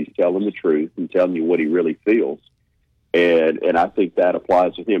because he's telling the truth and telling you what he really feels. And I think that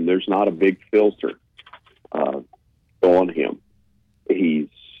applies to him. There's not a big filter on him.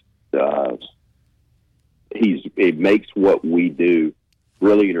 It makes what we do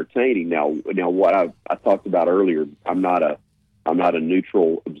really entertaining. Now what I talked about earlier, I'm not a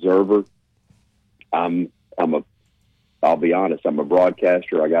neutral observer. I'll be honest, I'm a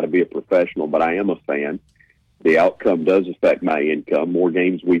broadcaster. I got to be a professional, but I am a fan. The outcome does affect my income. More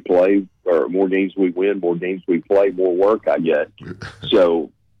games we play, or more games we win, more games we play, more work I get.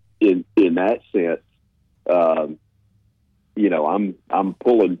 So in that sense, I'm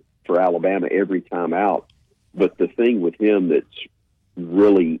pulling for Alabama every time out. But the thing with him that's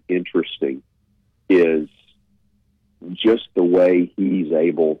really interesting is just the way he's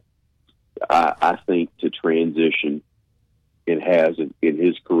able, I think, to transition and has in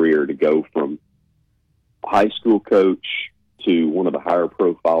his career to go from high school coach to one of the higher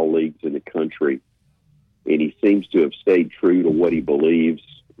profile leagues in the country. And he seems to have stayed true to what he believes,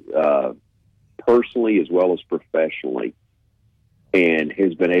 personally as well as professionally, and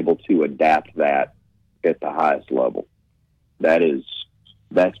has been able to adapt that at the highest level.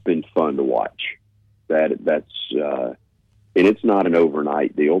 That's been fun to watch. And it's not an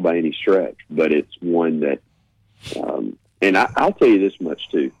overnight deal by any stretch, but it's one that, and I'll tell you this much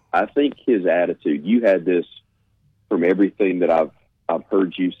too. I think his attitude, you had this from everything that I've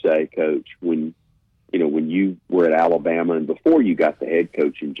heard you say, Coach, when you were at Alabama and before you got the head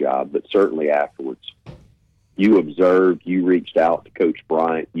coaching job, but certainly afterwards, you observed, you reached out to Coach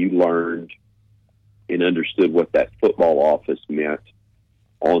Bryant, you learned and understood what that football office meant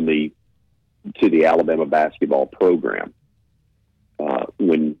to the Alabama basketball program.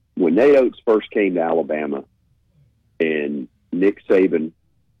 When Nate Oates first came to Alabama and Nick Saban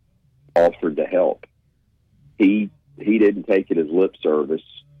offered to help, he didn't take it as lip service.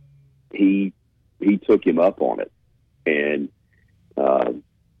 He took him up on it and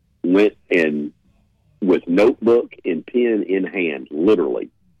went and with notebook and pen in hand, literally,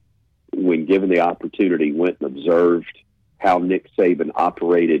 when given the opportunity, went and observed how Nick Saban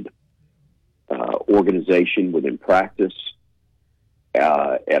operated organization within practice,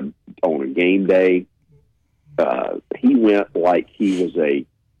 on a game day. He went like he was a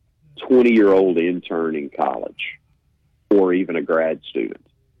 20-year-old intern in college or even a grad student.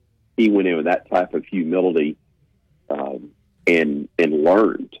 He went in with that type of humility and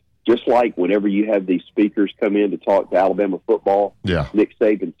learned. Just like whenever you have these speakers come in to talk to Alabama football, Nick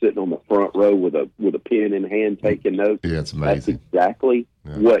Saban sitting on the front row with a pen in hand taking notes. Yeah, it's amazing. That's exactly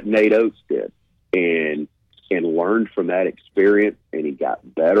what Nate Oates did, and learned from that experience, and he got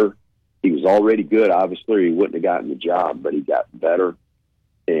better. He was already good. Obviously, he wouldn't have gotten the job, but he got better,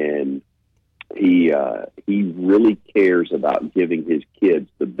 and he really cares about giving his kids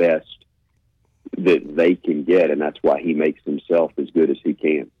the best that they can get, and that's why he makes himself as good as he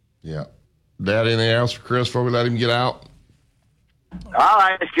can. Yeah. Dad, anything else for Chris before we let him get out?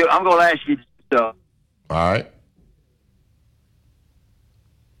 I'm going to ask you. All right.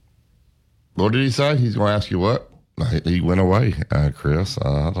 What did he say? He's going to ask you what? He went away, Chris.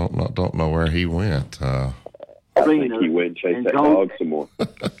 I don't know where he went. I think he went and chased that dog some more.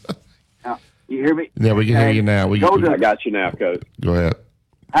 You hear me? Yeah, we can hear you now. I got you now, Coach. Go ahead.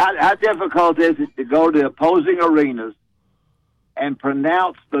 How difficult is it to go to opposing arenas and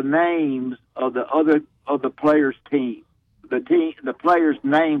pronounce the names of the players' team, the players'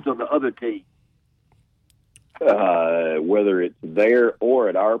 names of the other team? Whether it's there or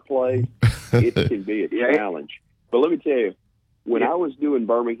at our place, it can be a challenge. But let me tell you, when I was doing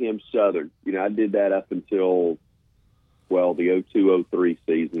Birmingham Southern, I did that up until, the 02-03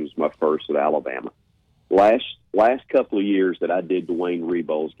 season was my first at Alabama. Last couple of years that I did Dwayne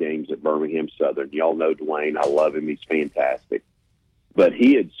Rebold's games at Birmingham Southern, y'all know Dwayne. I love him. He's fantastic. But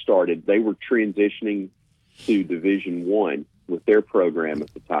they were transitioning to Division I with their program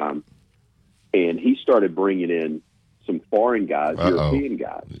at the time, and he started bringing in some foreign guys, European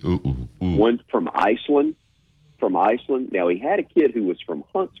guys. One from Iceland. Now, he had a kid who was from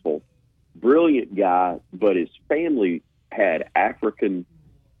Huntsville, brilliant guy, but his family had African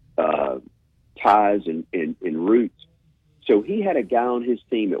ties and roots. So he had a guy on his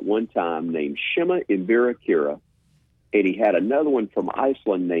team at one time named Shima Imbirakira, and he had another one from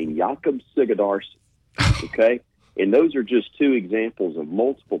Iceland named Jakob Sigurdarsson. Okay? And those are just two examples of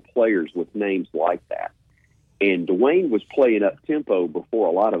multiple players with names like that. And Dwayne was playing up tempo before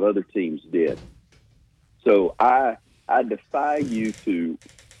a lot of other teams did. So I defy you to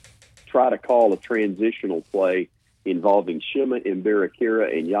try to call a transitional play involving Shima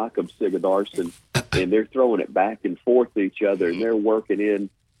Imbirakira and Jakob Sigurdarsson, and they're throwing it back and forth to each other, and they're working in,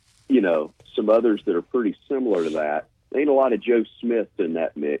 some others that are pretty similar to that. There ain't a lot of Joe Smith in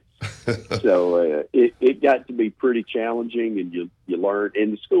that mix. So it got to be pretty challenging, and you learn,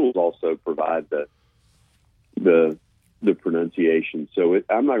 and the schools also provide the pronunciation. So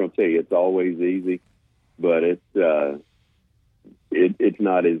I'm not going to tell you it's always easy, but it's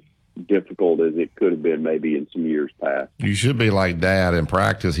not as difficult as it could have been maybe in some years past. You should be like Dad in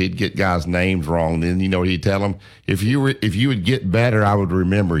practice. He'd get guys' names wrong. Then he'd tell them, if you would get better, I would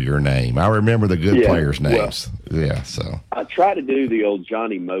remember your name. I remember the good players' names. Well, so I try to do the old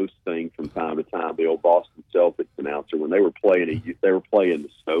Johnny Most thing from time to time. The old Boston Celtics announcer, when they were playing the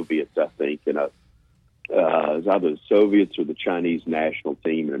Soviets, I think, and it was either the Soviets or the Chinese national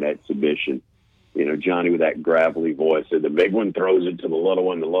team in an exhibition. Johnny with that gravelly voice said, the big one throws it to the little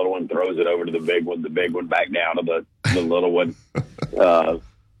one throws it over to the big one back down to the little one. I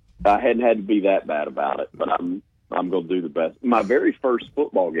hadn't had to be that bad about it, but I'm going to do the best. My very first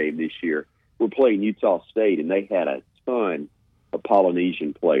football game this year, we're playing Utah State, and they had a ton of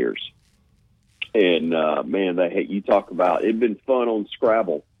Polynesian players. And, man, you talk about, it'd been fun on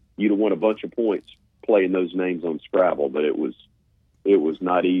Scrabble. You'd have won a bunch of points playing those names on Scrabble, but it was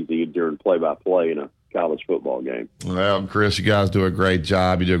not easy during play-by-play in a college football game. Well, Chris, you guys do a great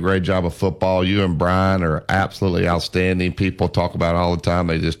job. You do a great job of football. You and Brian are absolutely outstanding. People talk about it all the time.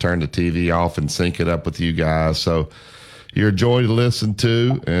 They just turn the TV off and sync it up with you guys. So you're a joy to listen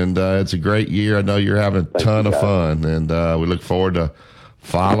to, and it's a great year. I know you're having a ton of fun, and we look forward to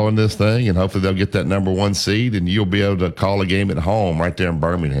following this thing, and hopefully they'll get that number 1 seed, and you'll be able to call a game at home right there in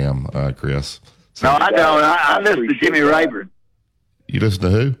Birmingham, Chris. So, no, I don't. I listen to Jimmy Rayburn. You listen to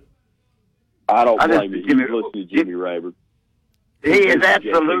who? I don't blame you. You listen to Jimmy Rayburn. He is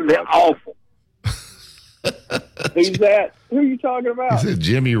absolutely awful. Who's that? Who are you talking about? He said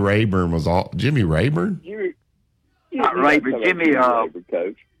Jimmy Rayburn was all. Jimmy Rayburn? Not Rayburn. Jimmy. Rayburn,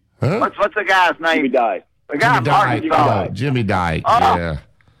 coach. Huh? What's the guy's name? Jimmy Dye. The guy in Arkansas. Jimmy Dye. Oh, yeah.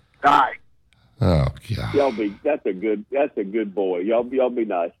 Dye. Oh God. That's a good boy. Y'all be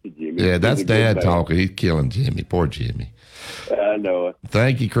nice to Jimmy. Yeah, that's Dad talking. He's killing Jimmy. Poor Jimmy. I know it.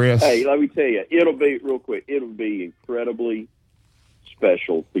 Thank you, Chris. Hey, let me tell you, it'll be incredibly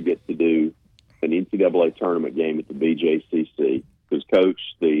special to get to do an NCAA tournament game at the BJCC because, Coach,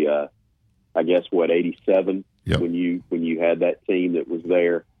 I guess 87 when you had that team that was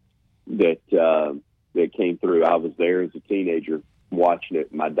there that came through. I was there as a teenager watching it.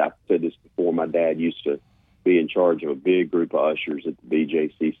 I said this before. My dad used to be in charge of a big group of ushers at the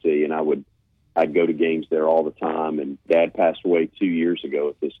BJCC, and I'd go to games there all the time, and Dad passed away 2 years ago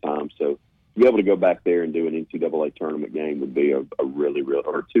at this time. So to be able to go back there and do an NCAA tournament game would be a really,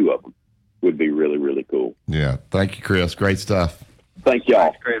 or two of them, would be really, really cool. Yeah. Thank you, Chris. Great stuff. Thank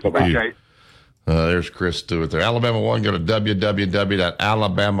y'all. Chris, appreciate. There's Chris Stewart there. Alabama One, go to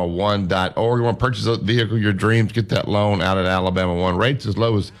www.alabama1.org. You want to purchase a vehicle, your dreams, get that loan out at Alabama One. Rates as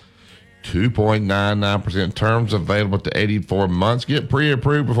low as 2.99%. Terms available to 84 months. Get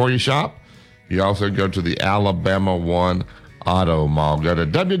pre-approved before you shop. You also go to the Alabama One Auto Mall. Go to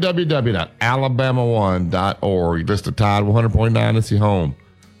www.alabama1.org. List the Tide 100.9. It's the home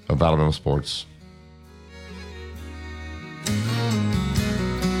of Alabama sports.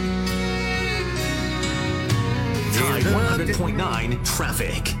 Tide 100.9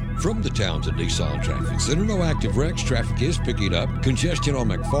 traffic. From the Townsend Nissan Traffic Center, no active wrecks. Traffic is picking up. Congestion on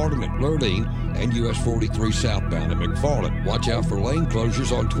McFarland at Lurleen and US 43 southbound at McFarland. Watch out for lane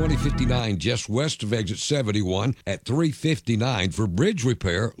closures on 2059 just west of exit 71 at 359 for bridge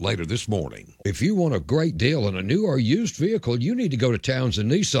repair later this morning. If you want a great deal on a new or used vehicle, you need to go to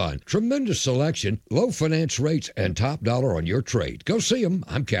Townsend Nissan. Tremendous selection, low finance rates, and top dollar on your trade. Go see them.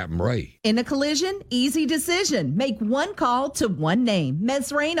 I'm Captain Ray. In a collision, easy decision. Make one call to one name.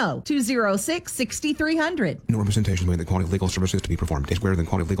 Mesrano, 206-6300. No representation with the quality of legal services to be performed is greater than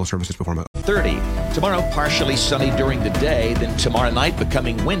quality of legal services performed. 30. Tomorrow, partially sunny during the day, then tomorrow night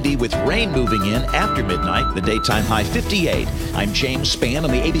becoming windy with rain moving in after midnight. The daytime high 58. I'm James Spann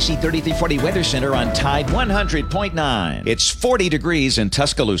on the ABC 3340 Weather Center on Tide 100.9. It's 40 degrees in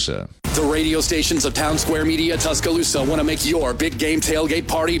Tuscaloosa. The radio stations of Town Square Media Tuscaloosa want to make your big game tailgate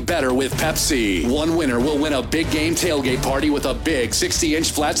party better with Pepsi. One winner will win a big game tailgate party with a big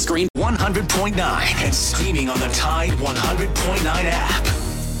 60-inch flat screen. 100.9 and streaming on the Tide 100.9 app.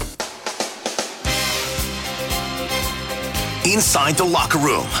 Inside the Locker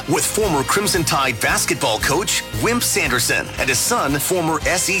Room with former Crimson Tide basketball coach Wimp Sanderson and his son, former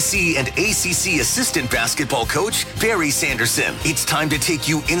SEC and ACC assistant basketball coach Barry Sanderson. It's time to take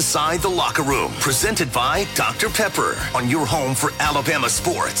you inside the locker room. Presented by Dr. Pepper on your home for Alabama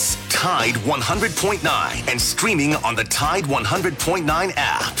sports. Tide 100.9 and streaming on the Tide 100.9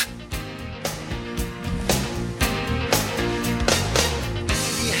 app.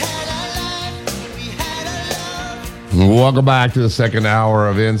 Welcome back to the second hour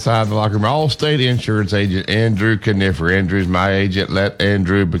of Inside the Locker Room. Allstate Insurance agent Andrew Kniffer. Andrew's my agent. Let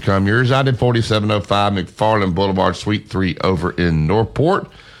Andrew become yours. I did 4705 McFarland Boulevard, Suite 3 over in Northport.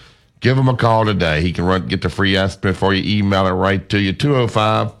 Give him a call today. He can get the free estimate for you. Email it right to you,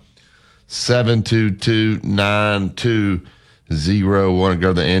 205-722-9201. Go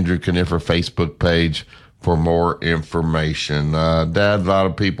to the Andrew Kniffer Facebook page for more information. Dad, a lot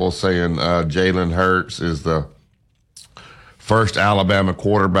of people saying Jalen Hurts is the first Alabama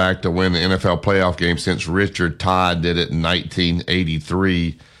quarterback to win the NFL playoff game since Richard Todd did it in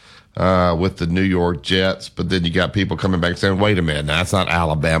 1983 with the New York Jets. But then you got people coming back saying, wait a minute, that's not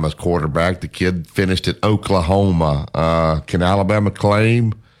Alabama's quarterback. The kid finished at Oklahoma. Can Alabama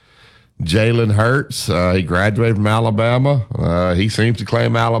claim Jalen Hurts? He graduated from Alabama. He seems to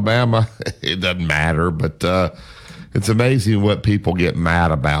claim Alabama. It doesn't matter, but it's amazing what people get mad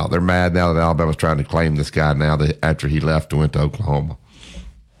about. They're mad now that Alabama's trying to claim this guy now that after he left and went to Oklahoma.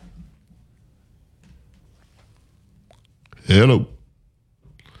 Hello.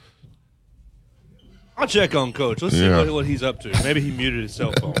 I'll check on Coach. Let's see what he's up to. Maybe he muted his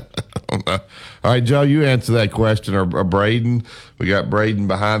cell phone. All right, Joe, you answer that question. Or Braden. We got Braden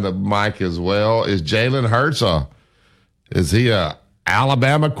behind the mic as well. Is Jalen Hurts is he a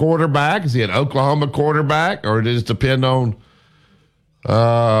Alabama quarterback? Is he an Oklahoma quarterback? Or does it depend on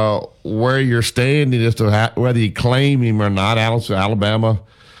where you're standing as to whether you claim him or not? Alabama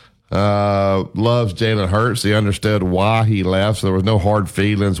loves Jalen Hurts. They understood why he left, so there was no hard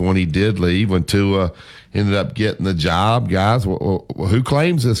feelings when he did leave, when Tua ended up getting the job. Guys, who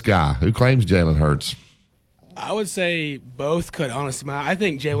claims this guy? Who claims Jalen Hurts? I would say both could, honestly. I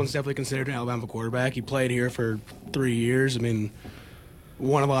think Jalen's definitely considered an Alabama quarterback. He played here for 3 years. I mean,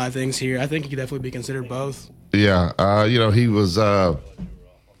 won a lot of things here. I think he could definitely be considered both. Yeah, he was a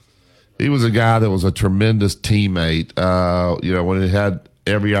guy that was a tremendous teammate. When he had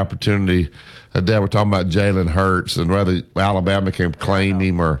every opportunity. Dad, we're talking about Jalen Hurts and whether Alabama can claim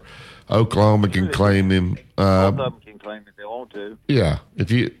him or Oklahoma can claim him. Both of them can claim him if they want to. Yeah,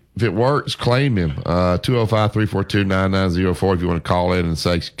 if it works, claim him. 205-342-9904 if you want to call in and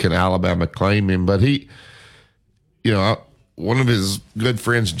say, can Alabama claim him? But he, one of his good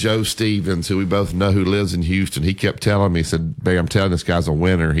friends, Joe Stevens, who we both know who lives in Houston, he kept telling me, he said, "Babe, I'm telling this guy's a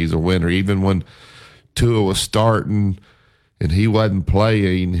winner. He's a winner." Even when Tua was starting and he wasn't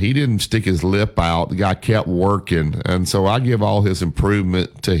playing, he didn't stick his lip out. The guy kept working. And so I give all his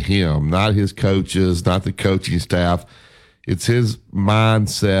improvement to him, not his coaches, not the coaching staff. It's his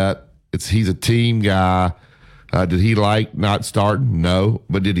mindset. He's a team guy. Did he like not starting? No.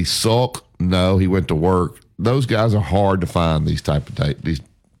 But did he sulk? No. He went to work. Those guys are hard to find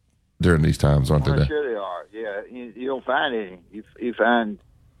during these times, aren't they? Sure they are. Yeah, you don't find any. You find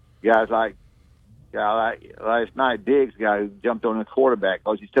guys like last night, Diggs, guy who jumped on the quarterback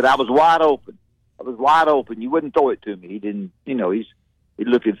because he said, "I was wide open. I was wide open. You wouldn't throw it to me." He didn't. He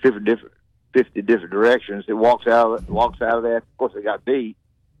looked in 50 different directions. He walks out of there. Of course, they got beat,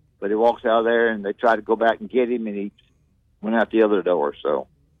 but he walks out of there and they tried to go back and get him, and he went out the other door. So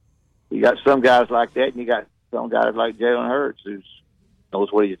you got some guys like that, and you got some guys like Jalen Hurts who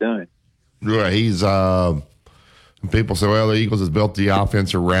knows what he's doing. Right. He's people say, well, the Eagles has built the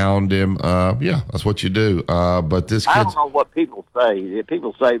offense around him. Yeah, that's what you do. But this kid's... I don't know what people say.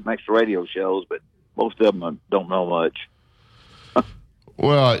 People say it makes the radio shows, but most of them don't know much.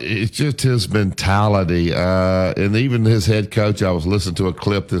 Well, it's just his mentality. And even his head coach, I was listening to a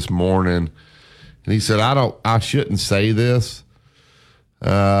clip this morning, and he said, I shouldn't say this.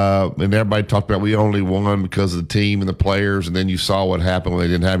 And everybody talked about we only won because of the team and the players, and then you saw what happened when they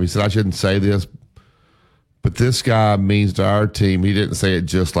didn't have him. He said, I shouldn't say this, but this guy means to our team, he didn't say it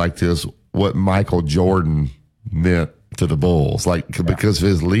just like this, what Michael Jordan meant to the Bulls, because of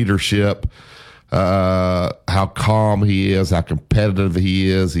his leadership, how calm he is, how competitive he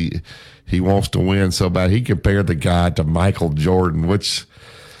is. He wants to win so bad. He compared the guy to Michael Jordan, which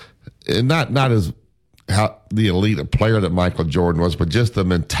and not as how the elite player that Michael Jordan was, but just the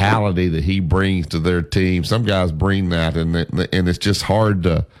mentality that he brings to their team. Some guys bring that, and it's just hard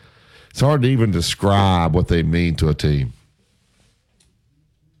to even describe what they mean to a team.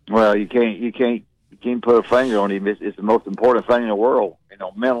 Well, you can't put a finger on him. It's the most important thing in the world.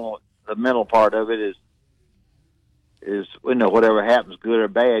 The mental part of it is whatever happens, good or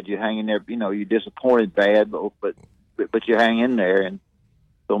bad, you hang in there. You're disappointed bad, but you hang in there. And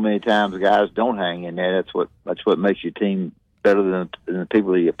so many times the guys don't hang in there. That's what makes your team better than the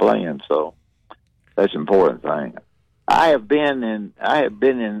people that you're playing. So that's an important thing. I have been in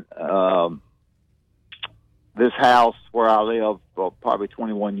this house where I live for probably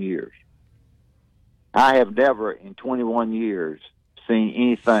 21 years. I have never in 21 years seen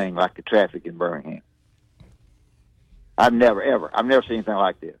anything like the traffic in Birmingham. I've never seen anything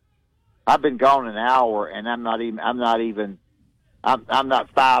like this. I've been gone an hour, and I'm not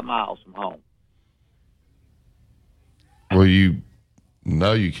 5 miles from home. Well, you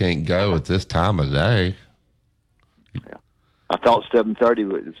can't go at this time of day. Yeah. I thought 7:30.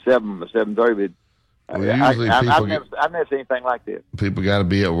 Well, usually I've never seen anything like this. People got to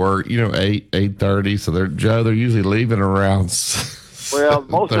be at work, 8:30. So they're usually leaving around. Well,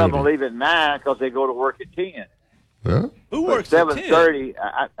 most of them leave at 9 because they go to work at 10. Huh? Who works at 7:30?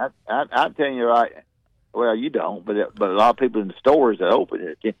 I'm telling you right. Well, you don't, but a lot of people in the stores that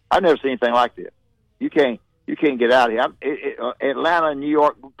open it. I've never seen anything like this. You can't get out of here. Atlanta and New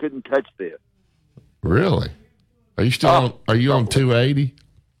York couldn't touch this. Really? Are you still Are you on 280?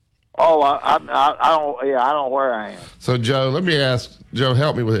 Oh, I don't. Yeah, I don't know where I am. So, Joe, let me ask. Joe,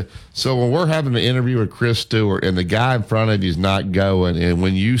 help me with it. So, when we're having an interview with Chris Stewart and the guy in front of you is not going, and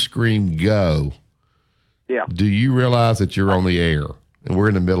when you scream "go," yeah, do you realize that you're on the air and we're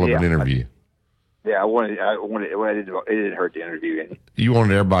in the middle of an interview? Yeah, I wanted. It didn't hurt the interview any. You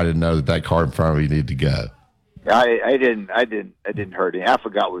wanted everybody to know that car in front of you needed to go. I didn't hurt any. I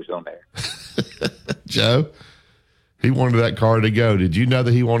forgot what was on there. Joe, he wanted that car to go. Did you know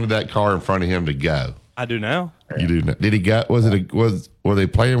that he wanted that car in front of him to go? I do now. You do know. Did he go? Were they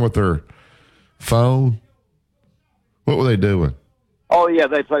playing with their phone? What were they doing? Oh yeah,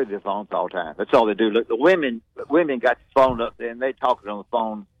 they play with their phones all the time. That's all they do. Look, the women got the phone up there and they talking on the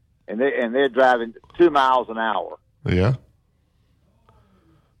phone, and they're driving 2 miles an hour. Yeah.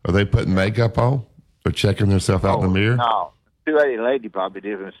 Are they putting makeup on? Or checking themselves out in the mirror? No. 280 lady probably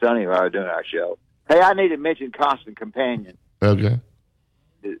did in Sunny while I was doing our show. Hey, I need to mention Constant Companion. Okay.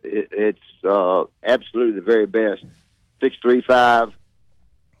 It's absolutely the very best.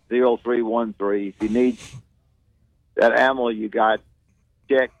 635-0313. If you need that animal you got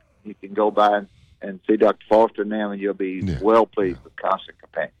checked, you can go by and see Dr. Foster now, and you'll be well pleased with Constant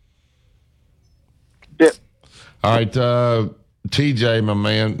Companion. All right, TJ, my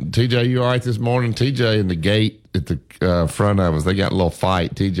man. TJ, you all right this morning? TJ in the gate at the front of us, they got a little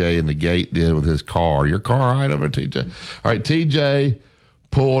fight. TJ in the gate did with his car. Your car all right over there, TJ? All right, TJ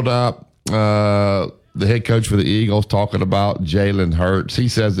pulled up the head coach for the Eagles talking about Jalen Hurts. He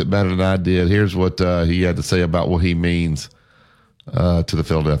says it better than I did. Here's what he had to say about what he means to the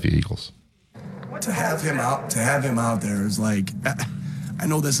Philadelphia Eagles. To have him out there is like... I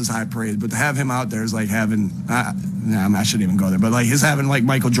know this is high praise, but to have him out there is like having, I shouldn't even go there, but like he's having like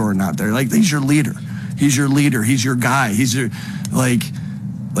Michael Jordan out there. Like he's your leader. He's your leader. He's your guy. He's your, like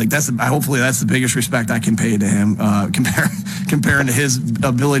hopefully that's the biggest respect I can pay to him, comparing to his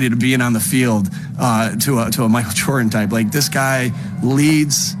ability to being on the field to a Michael Jordan type. Like this guy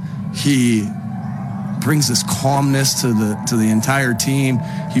leads, he brings this calmness to the entire team.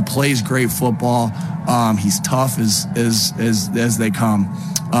 He plays great football. He's tough as they come.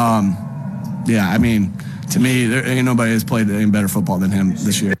 I mean, to me, there ain't nobody has played any better football than him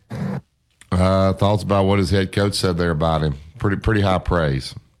this year. Thoughts about what his head coach said there about him? Pretty high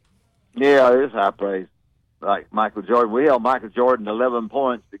praise. Yeah, it is high praise. Like Michael Jordan. We held Michael Jordan 11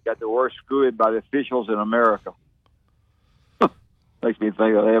 points. He got the worst screwed by the officials in America. Makes me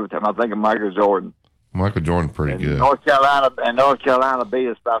think of every time I think of Michael Jordan. Michael Jordan's pretty good. North Carolina beat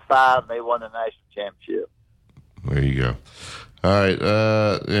us by 5, and they won the national championship. There you go. All right.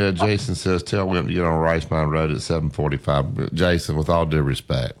 Jason says, tell Wimp to get on Rice Mine Road at 7:45. Jason, with all due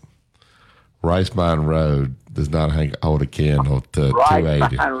respect, Rice Mine Road does not hold a candle to 280.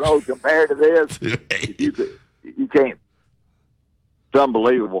 Rice Mine Road compared to this, you can't. It's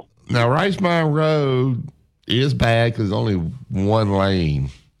unbelievable. Now, Rice Mine Road is bad because there's only one lane.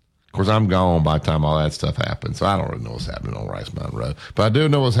 Of course, I'm gone by the time all that stuff happens, so I don't really know what's happening on Rice Mountain Road. But I do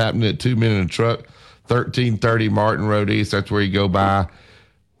know what's happening at 2 Men in a Truck, 1330 Martin Road East. That's where you go by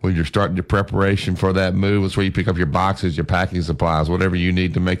when you're starting your preparation for that move. It's where you pick up your boxes, your packing supplies, whatever you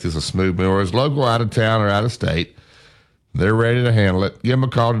need to make this a smooth move. Or it's local, out of town, or out of state. They're ready to handle it. Give them a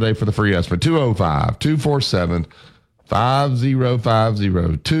call today for the free estimate.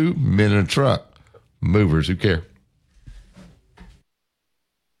 205-247-5050. 2 Men in a Truck. Movers who care.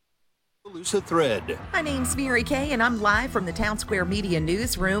 Thread. My name's Mary Kay, and I'm live from the Town Square Media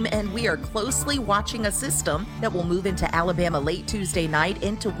Newsroom, and we are closely watching a system that will move into Alabama late Tuesday night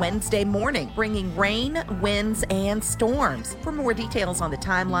into Wednesday morning, bringing rain, winds, and storms. For more details on the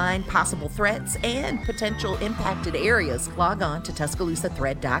timeline, possible threats, and potential impacted areas, log on to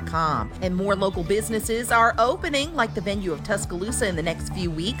TuscaloosaThread.com. And more local businesses are opening, like the venue of Tuscaloosa in the next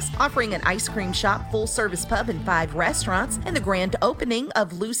few weeks, offering an ice cream shop, full-service pub, and 5 restaurants, and the grand opening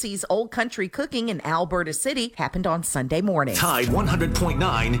of Lucy's Old Country Cooking in Alberta City happened on Sunday morning. Tide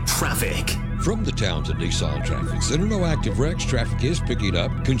 100.9 traffic. From the Townsend Nissan Traffic Center, no active wrecks. Traffic is picking up.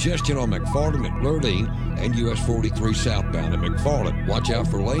 Congestion on McFarland at Lurleen and US 43 southbound at McFarland. Watch out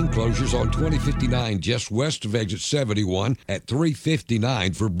for lane closures on 2059 just west of exit 71 at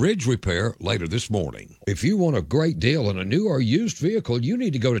 359 for bridge repair later this morning. If you want a great deal on a new or used vehicle, you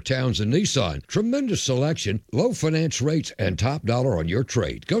need to go to Townsend Nissan. Tremendous selection, low finance rates, and top dollar on your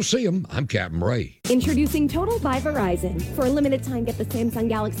trade. Go see them. I'm Captain Ray. Introducing Total by Verizon. For a limited time, get the Samsung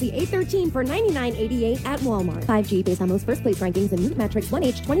Galaxy A13 for $99.88 at Walmart. 5G based on most first place rankings and Root Metrics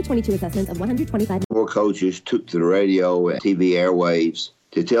 1H 2022 assessments of 125. More coaches took to the radio and TV airwaves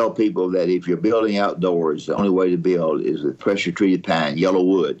to tell people that if you're building outdoors, the only way to build is with pressure-treated pine, yellow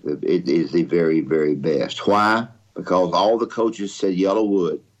wood. It is the very, very best. Why? Because all the coaches said yellow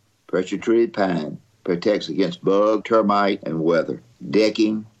wood, pressure-treated pine, protects against bug, termite, and weather.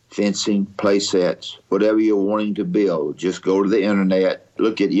 Decking, fencing, play sets, whatever you're wanting to build, just go to the internet,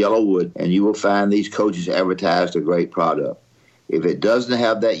 look at Yellowwood, and you will find these coaches advertised a great product. If it doesn't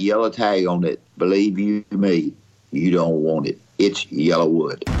have that yellow tag on it, believe you me, you don't want it. It's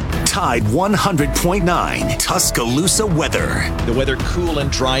Yellowwood. Tide 100.9 Tuscaloosa weather. The weather cool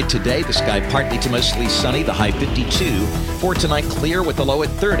and dry today. The sky partly to mostly sunny, the high 52. For tonight, clear with the low at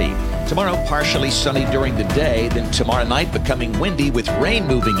 30. Tomorrow, partially sunny during the day. Then tomorrow night, becoming windy with rain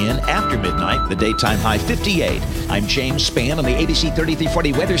moving in after midnight. The daytime high 58. I'm James Spann on the ABC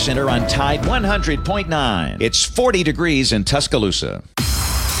 3340 Weather Center on Tide 100.9. It's 40 degrees in Tuscaloosa.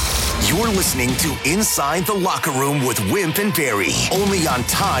 You're listening to Inside the Locker Room with Wimp and Barry, only on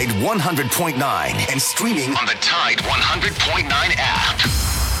Tide 100.9 and streaming on the Tide 100.9 app.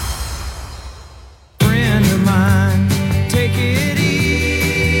 Friend of mine, take it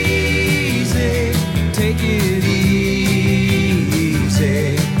easy, take it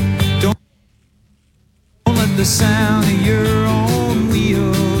easy. Don't let the sound of your own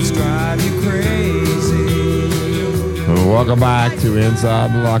wheels drive you crazy. Welcome back to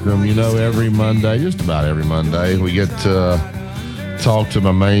Inside the Locker Room. You know, every Monday, just about every Monday, we get to talk to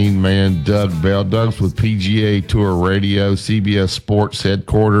my main man, Doug Bell. Doug's with PGA Tour Radio, CBS Sports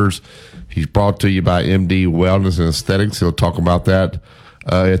headquarters. He's brought to you by MD Wellness and Aesthetics. He'll talk about that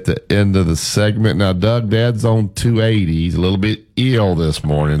at the end of the segment. Now, Doug, Dad's on 280. He's a little bit ill this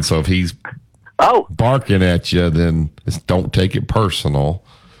morning, so if he's barking at you, then just don't take it personal.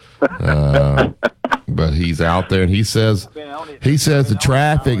 But he's out there, and he says the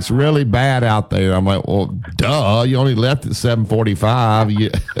traffic's really bad out there. I'm like, well, duh, you only left at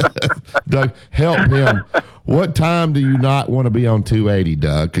 7:45. Doug, help him. What time do you not want to be on 280,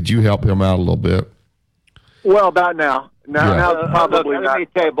 Doug? Could you help him out a little bit? Well, about now. Now, Probably let me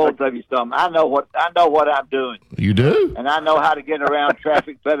tell you both of you something. I know what I'm doing. You do? And I know how to get around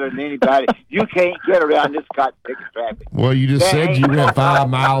traffic better than anybody. You can't get around this cotton-picking traffic. Well, you just said you went 5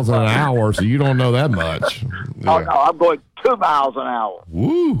 miles an hour, so you don't know that much. Oh, no, I'm going 2 miles an hour.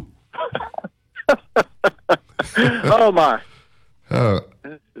 Woo. Oh, my.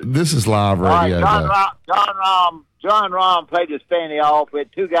 This is live radio. John Rahm played his fanny off. We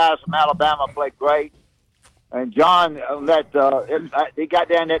had 2 guys from Alabama played great. And John, he got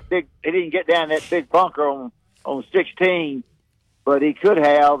down that big. He didn't get down that big bunker on 16, but he could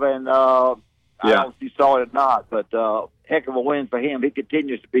have. And I don't know if you saw it or not, but heck of a win for him. He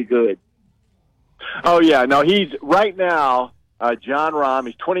continues to be good. Oh yeah, no, he's right now. John Rahm.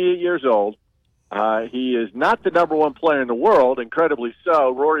 He's 28 years old. He is not the number 1 player in the world, incredibly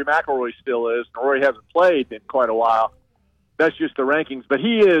so. Rory McIlroy still is. Rory hasn't played in quite a while. That's just the rankings, but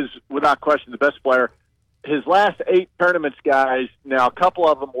he is without question the best player. His last 8 tournaments, guys, now a couple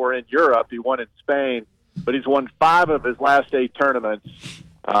of them were in Europe. He won in Spain, but he's won 5 of his last 8 tournaments.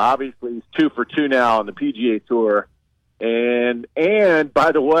 Obviously, he's 2 for 2 now on the PGA Tour. And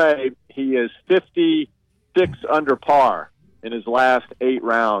by the way, he is 56 under par in his last 8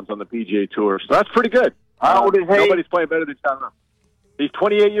 rounds on the PGA Tour. So that's pretty good. How old is he? Nobody's playing better than Jon Rahm. He's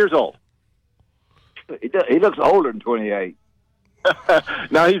 28 years old. He looks older than 28.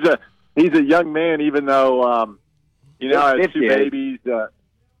 Now he's a young man, even though has 2 babies.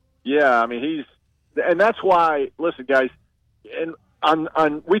 Yeah, I mean and that's why. Listen, guys, and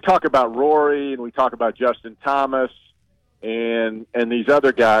on we talk about Rory and we talk about Justin Thomas and these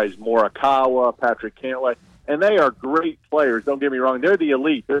other guys, Morikawa, Patrick Cantlay, and they are great players. Don't get me wrong; they're the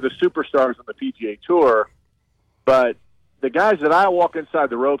elite. They're the superstars on the PGA Tour. But the guys that I walk inside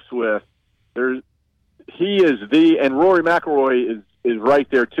the ropes with, and Rory McIlroy is right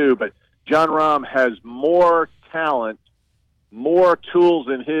there too. But Jon Rahm has more talent, more tools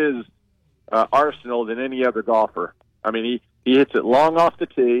in his arsenal than any other golfer. I mean, he hits it long off the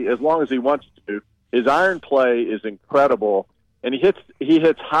tee as long as he wants to. His iron play is incredible, and he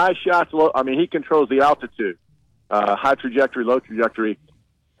hits high shots. Low. I mean, he controls the altitude, high trajectory, low trajectory,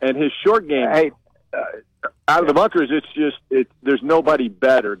 and his short game. Out of the bunkers, there's nobody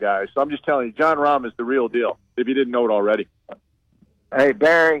better, guys. So I'm just telling you, Jon Rahm is the real deal. If you didn't know it already. Hey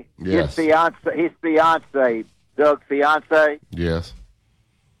Barry, yes. his fiance, Doug's fiance. Yes.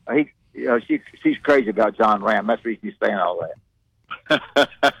 She's crazy about Jon Rahm. That's why she's saying all that.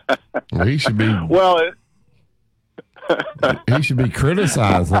 Well, he should be. Well, he should be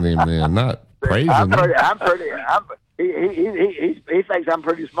criticizing him then, not praising him. He thinks I'm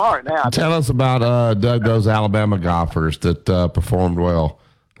pretty smart now. Tell us about Doug, those Alabama golfers that performed well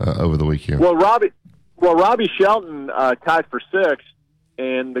over the weekend. Well, Robbie Shelton tied for 6th,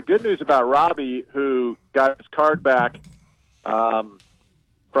 and the good news about Robbie, who got his card back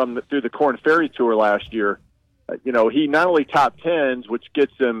through the Korn Ferry Tour last year, he not only top 10s, which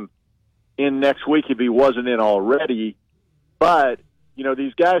gets him in next week if he wasn't in already, but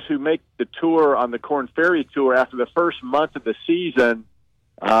these guys who make the tour on the Korn Ferry Tour after the first month of the season,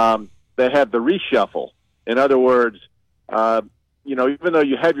 they have the reshuffle. In other words, even though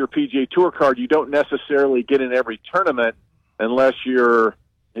you have your PGA Tour card, you don't necessarily get in every tournament unless you've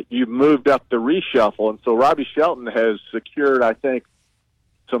moved up the reshuffle. And so Robbie Shelton has secured, I think,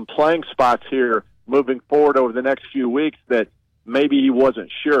 some playing spots here moving forward over the next few weeks that maybe he wasn't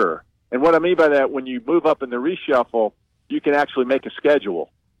sure. And what I mean by that, when you move up in the reshuffle, you can actually make a schedule.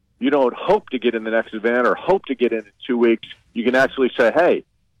 You don't hope to get in the next event or hope to get in 2 weeks. You can actually say, hey,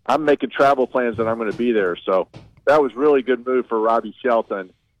 I'm making travel plans and I'm going to be there. So that was really good move for Robbie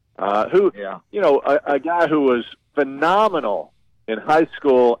Shelton, a guy who was phenomenal in high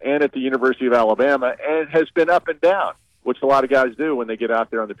school and at the University of Alabama and has been up and down, which a lot of guys do when they get out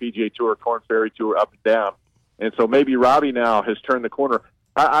there on the PGA Tour, Korn Ferry Tour, up and down. And so maybe Robbie now has turned the corner.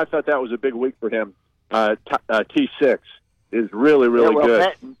 I thought that was a big week for him. T6 is really, really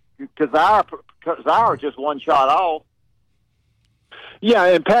good. Kazar just one shot off. Yeah,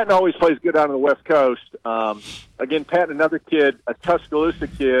 and Patton always plays good out on the West Coast. Again, Patton, another kid, a Tuscaloosa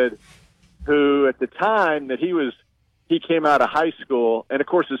kid, who at the time that he came out of high school, and of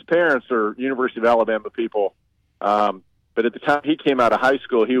course his parents are University of Alabama people, but at the time he came out of high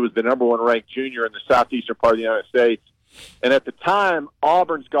school, he was the number 1 ranked junior in the southeastern part of the United States. And at the time,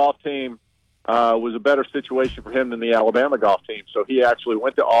 Auburn's golf team was a better situation for him than the Alabama golf team. So he actually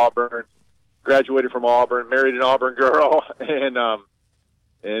went to Auburn, graduated from Auburn, married an Auburn girl,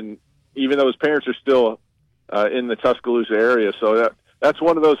 and even though his parents are still in the Tuscaloosa area. So that's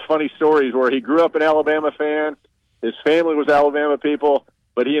one of those funny stories where he grew up an Alabama fan, his family was Alabama people,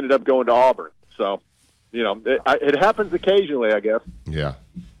 but he ended up going to Auburn. So, it happens occasionally, I guess. Yeah.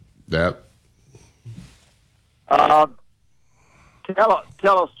 That. Tell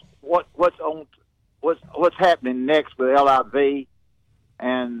us what's happening next with LIV,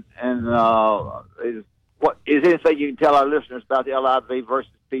 and is anything you can tell our listeners about the LIV versus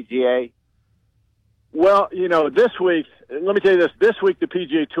PGA? Well, this week, let me tell you this. This week, the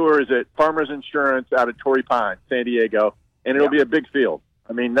PGA Tour is at Farmers Insurance out at Torrey Pines, San Diego, and it'll be a big field.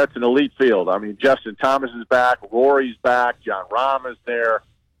 I mean, that's an elite field. I mean, Justin Thomas is back, Rory's back, Jon Rahm is there,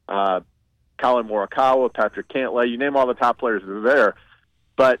 Colin Morikawa, Patrick Cantlay, you name all the top players that are there.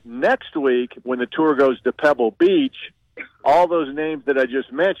 But next week, when the tour goes to Pebble Beach, all those names that I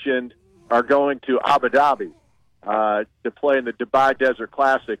just mentioned are going to Abu Dhabi to play in the Dubai Desert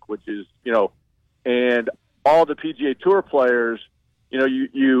Classic, which is, and all the PGA Tour players,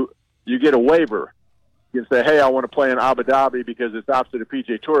 you get a waiver. You can say, hey, I want to play in Abu Dhabi because it's opposite a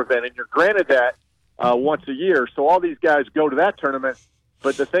PGA Tour event, and you're granted that once a year. So all these guys go to that tournament.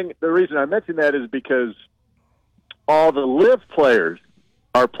 But the reason I mention that is because all the LIV players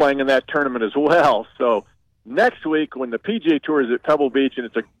are playing in that tournament as well. So next week, when the PGA Tour is at Pebble Beach, and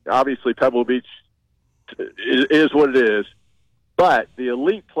obviously Pebble Beach is what it is, But the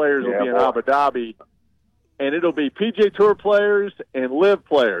elite players will be in Abu Dhabi, and it'll be PGA Tour players and LIV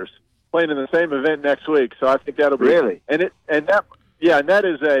players playing in the same event next week. So I think that'll be really, and that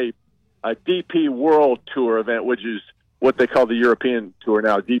is a DP World Tour event, which is what they call the European Tour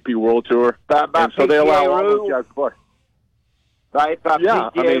now, DP World Tour. And so they allow all those guys to play. Right, by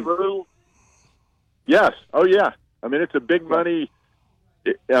PGA rules. Yes. Oh, yeah. I mean, it's a big money.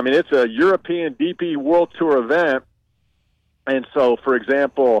 I mean, it's a European DP World Tour event. And so, for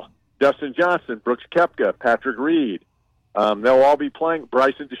example, Dustin Johnson, Brooks Koepka, Patrick Reed, they'll all be playing.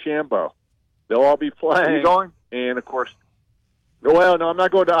 Bryson DeChambeau. They'll all be playing. Are you going? And, of course, well, no, I'm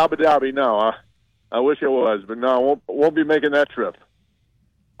not going to Abu Dhabi, no. I wish I was, but no, I won't be making that trip.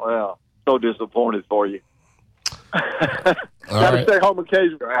 Well, so disappointed for you. Got to stay home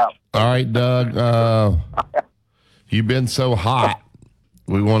occasionally. All right, Doug. You've been so hot.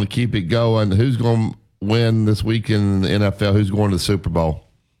 We want to keep it going. Who's going to win this weekend in the NFL? Who's going to the Super Bowl?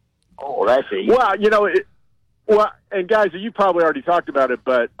 Oh, that's easy. Well, you know, and guys, you probably already talked about it,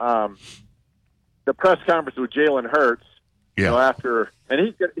 but the press conference with Jalen Hurts, you know, after, and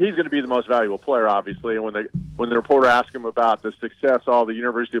he's going to be the most valuable player, obviously. And when the reporter asked him about the success all the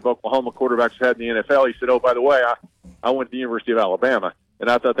University of Oklahoma quarterbacks had in the NFL, he said, "Oh, by the way, I went to the University of Alabama," and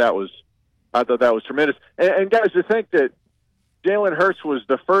I thought that was tremendous. And guys, to think that Jalen Hurts was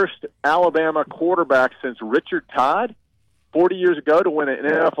the first Alabama quarterback since Richard Todd 40 years ago to win an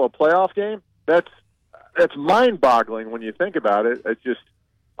NFL playoff game, that's mind-boggling when you think about it. It's just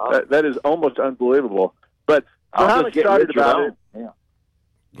that is almost unbelievable. But I'm excited about it.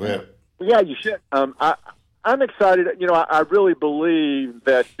 Yeah. Yeah, you should. I'm excited. You know, I really believe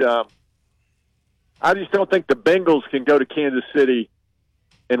that I just don't think the Bengals can go to Kansas City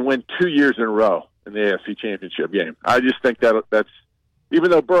and win 2 years in a row in the AFC Championship game. I just think that's even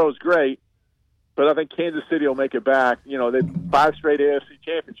though Burrow's great, but I think Kansas City will make it back. You know, they've 5 straight AFC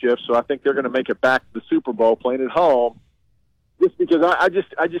championships, so I think they're going to make it back to the Super Bowl playing at home. Just because I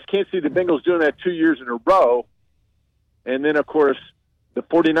just can't see the Bengals doing that 2 years in a row. And then, of course, the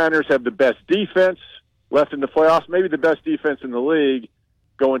 49ers have the best defense left in the playoffs, maybe the best defense in the league,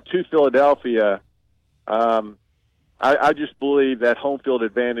 going to Philadelphia. I just believe that home field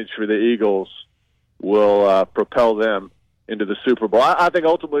advantage for the Eagles will propel them into the Super Bowl. I think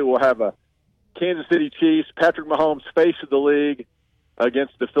ultimately we'll have a Kansas City Chiefs, Patrick Mahomes, face of the league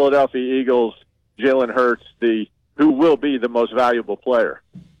against the Philadelphia Eagles, Jalen Hurts, who will be the most valuable player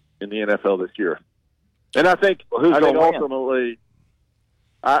in the NFL this year. And I think ultimately,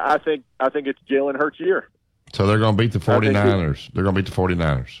 I think it's Jalen Hurts' year. So they're going to beat the 49ers. They're going to beat the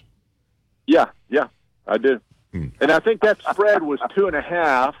 49ers. Yeah, I do. And I think that spread was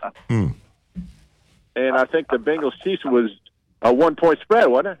 2.5. And I think the Bengals Chiefs was a 1-point spread,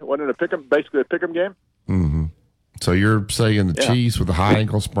 wasn't it? Wasn't it basically a pick'em game? Mm-hmm. So you're saying the Chiefs with a high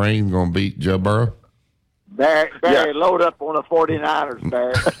ankle sprain going to beat Joe Burrow? Barry, load up on the 49ers,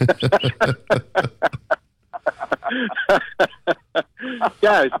 Barry.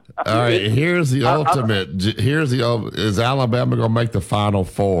 Guys. All right, here's the ultimate. Is Alabama going to make the Final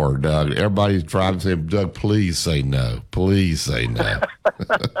Four, Doug? Everybody's trying to say, Doug, please say no. Please say no.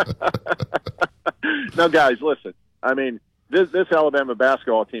 No, guys, listen. I mean, this Alabama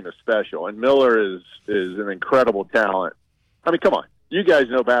basketball team is special, and Miller is an incredible talent. I mean, come on. You guys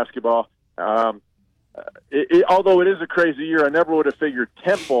know basketball. Although it is a crazy year, I never would have figured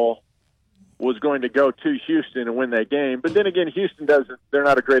Temple was going to go to Houston and win that game. But then again, Houston they're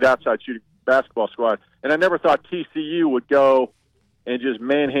not a great outside shooting basketball squad. And I never thought TCU would go and just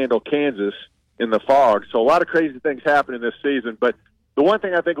manhandle Kansas in the fog. So a lot of crazy things happening this season. But the one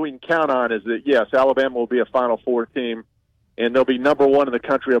thing I think we can count on is that, yes, Alabama will be a Final Four team, and they'll be number 1 in the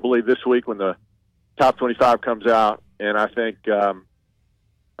country, I believe, this week when the top 25 comes out. And I think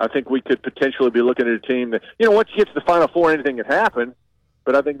we could potentially be looking at a team that, you know, once you get to the Final Four, anything can happen.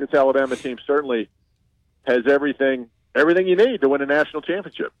 But I think this Alabama team certainly has everything you need to win a national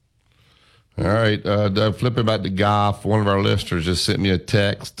championship. All right, Doug, flipping back to golf, one of our listeners just sent me a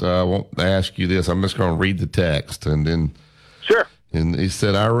text. I won't ask you this. I'm just going to read the text. And then, sure. And he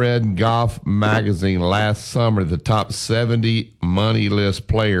said, I read Golf Magazine last summer the top 70 money list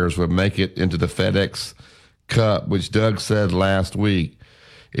players would make it into the FedEx Cup, which Doug said last week.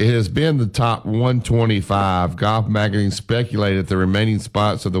 It has been the top 125. Golf Magazine speculated the remaining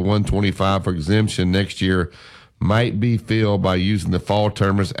spots of the 125 for exemption next year might be filled by using the fall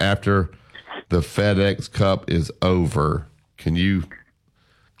tournaments after the FedEx Cup is over. Can you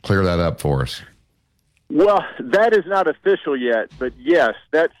clear that up for us? Well, that is not official yet, but yes,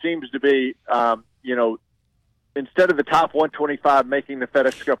 that seems to be, instead of the top 125 making the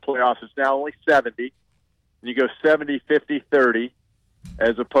FedEx Cup playoffs, it's now only 70. and you go 70, 50, 30,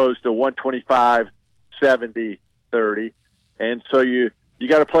 as opposed to 125, 70, 30. And so you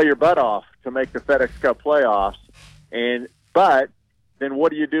got to play your butt off to make the FedEx Cup playoffs. But then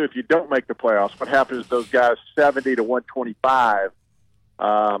what do you do if you don't make the playoffs? What happens to those guys 70 to 125?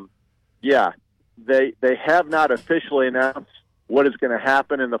 They have not officially announced what is going to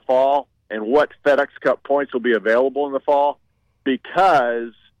happen in the fall and what FedEx Cup points will be available in the fall,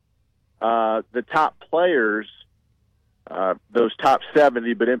 because the top players, those top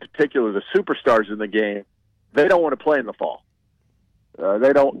 70, but in particular the superstars in the game, they don't want to play in the fall.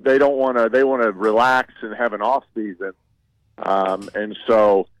 They don't want to. They want to relax and have an off season, and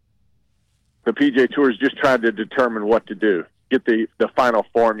so the PGA Tour is just trying to determine what to do, get the final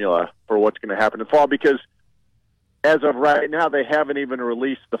formula for what's going to happen in the fall. Because as of right now, they haven't even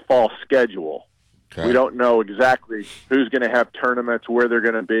released the fall schedule. Okay. We don't know exactly who's going to have tournaments, where they're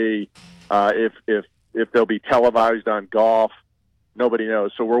going to be, if they'll be televised on golf. Nobody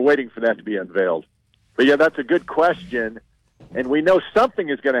knows. So we're waiting for that to be unveiled. But yeah, that's a good question. And we know something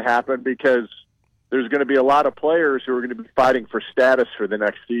is going to happen because there's going to be a lot of players who are going to be fighting for status for the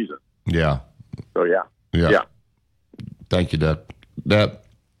next season. Yeah. So, yeah. Thank you, Doug. Doug?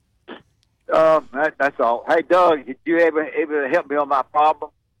 That's all. Hey, Doug, did you able to help me on my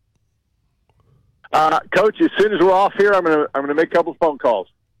problem? Coach, as soon as we're off here, I'm gonna make a couple of phone calls,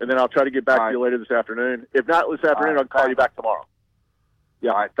 and then I'll try to get back to you later this afternoon. If not this afternoon, I'll call you back tomorrow.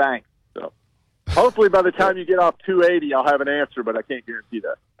 Yeah, all right, thanks. So, hopefully by the time you get off 280, I'll have an answer, but I can't guarantee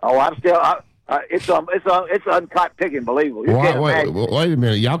that. Oh, I'm still. It's uncut picking, believable. Wait a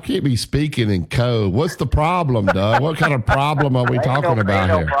minute. Y'all can't be speaking in code. What's the problem, Doug? What kind of problem are we talking about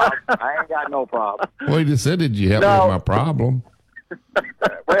here? I ain't got no problem. Well, you just said, did you help me with my problem?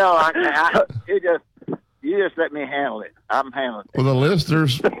 Well, you just let me handle it. I'm handling it. Well, the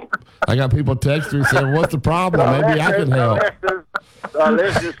listeners, I got people texting saying, what's the problem? Maybe I can help. The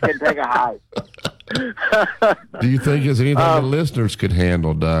listeners can take a hike. Do you think there's anything the listeners could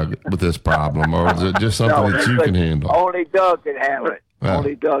handle, Doug, with this problem, or is it just something that you can handle? Only Doug can handle it.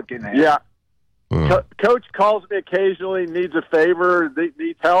 Only Doug can handle it. Yeah. Coach calls me occasionally, needs a favor,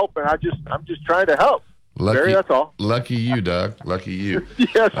 needs help, and I'm just trying to help. Barry, that's all. Lucky you, Doug. Lucky you.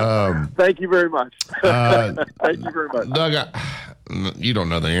 Yes. Thank you very much. Thank you very much. Doug, you don't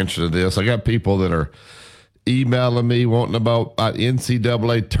know the answer to this. I got people that are emailing me wanting about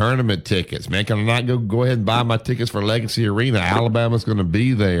NCAA tournament tickets. Man, can I not go ahead and buy my tickets for Legacy Arena? Alabama's going to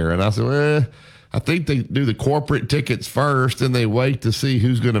be there. And I said, I think they do the corporate tickets first, and they wait to see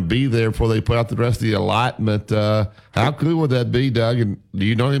who's going to be there before they put out the rest of the allotment. How cool would that be, Doug? And do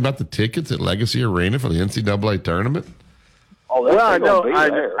you know anything about the tickets at Legacy Arena for the NCAA tournament? Oh, well, I know.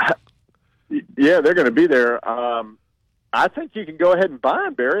 Yeah, they're going to be there. I think you can go ahead and buy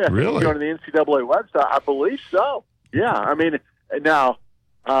them, Barry. I think really? You go to the NCAA website. I believe so. Yeah, I mean, now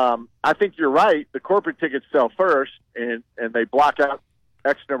I think you're right. The corporate tickets sell first, and they block out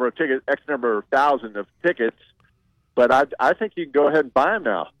X number of tickets, X number of thousand of tickets. But I think you can go ahead and buy them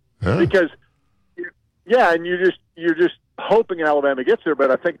now because, and you're just hoping Alabama gets there.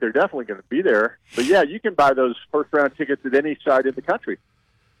 But I think they're definitely going to be there. But yeah, you can buy those first round tickets at any site in the country.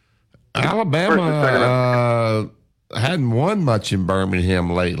 Alabama hadn't won much in Birmingham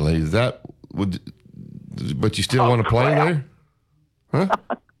lately. Is that but you still want to play there? Huh?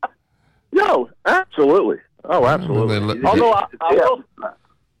 No, absolutely. Oh, absolutely. Although I will.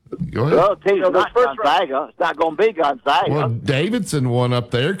 Go ahead. Well, it's not Gonzaga. It's not going to be Gonzaga. Well, Davidson won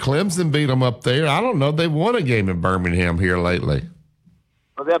up there. Clemson beat them up there. I don't know. They won a game in Birmingham here lately.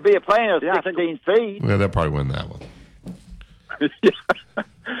 Well, they'll be playing a 16 seed. Well, they'll probably win that one.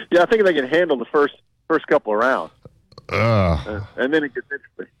 Yeah, I think they can handle the first couple of rounds. And then it gets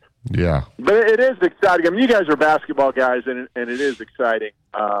interesting. Yeah. But it is exciting. I mean, you guys are basketball guys, and it is exciting.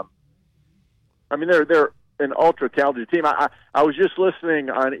 I mean, they're an ultra talented team. I was just listening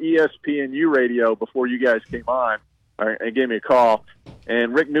on ESPNU radio before you guys came on and gave me a call,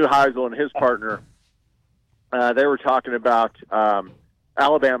 and Rick Neuheisel and his partner, they were talking about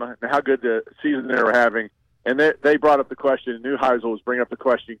Alabama and how good the season they were having, and they brought up the question. Neuheisel was bringing up the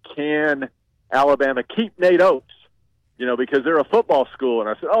question: can Alabama keep Nate Oates? You know, because they're a football school, and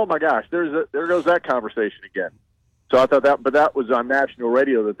I said, "Oh my gosh, there goes that conversation again." So I thought that was on national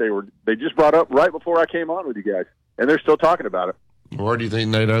radio that they just brought up right before I came on with you guys, and they're still talking about it. Where do you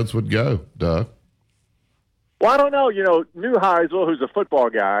think Nate Oates would go, Doug? Well, I don't know. You know, Neuheisel, who's a football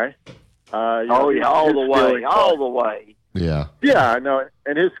guy. All the way. Yeah. Yeah, I know.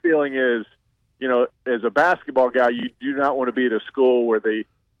 And his feeling is, you know, as a basketball guy, you do not want to be at a school where the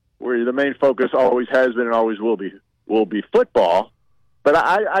main focus always has been and always will be football. But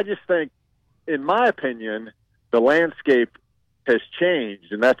I just think in my opinion, the landscape has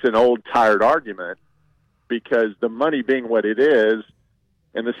changed, and that's an old, tired argument because the money being what it is,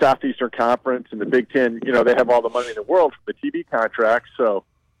 and the Southeastern Conference and the Big Ten, they have all the money in the world for the TV contracts, so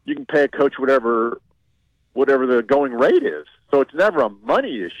you can pay a coach whatever the going rate is. So it's never a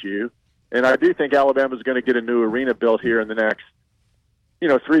money issue, and I do think Alabama's going to get a new arena built here in the next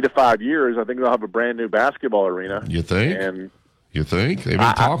 3 to 5 years. I think they'll have a brand new basketball arena. You think? And you think? They've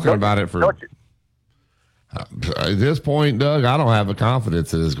been talking about it for... At this point, Doug, I don't have the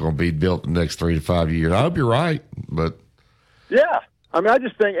confidence that it's going to be built in the next 3 to 5 years. I hope you're right, but... Yeah. I mean, I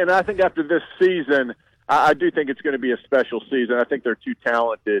just think, and I think after this season, I do think it's going to be a special season. I think they're too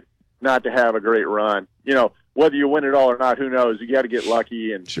talented not to have a great run. Whether you win it all or not, who knows? You got to get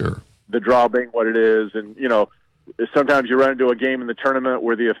lucky, and sure, the draw being what it is. And, sometimes you run into a game in the tournament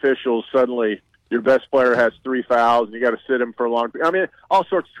where the officials suddenly, your best player has 3 fouls, and you got to sit him for a long period. I mean, all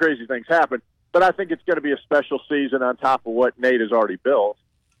sorts of crazy things happen. But I think it's going to be a special season on top of what Nate has already built,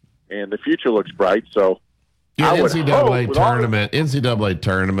 and the future looks bright. So, yeah, NCAA tournament. It's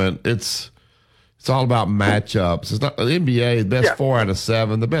all about matchups. It's not the NBA. The best 4 out of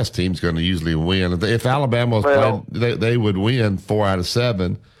 7. The best team's going to usually win. If Alabama was playing, they would win 4 out of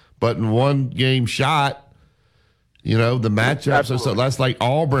 7. But in one game shot, the matchups. So that's like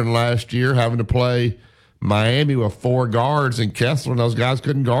Auburn last year having to play Miami with 4 guards, and Kessler and those guys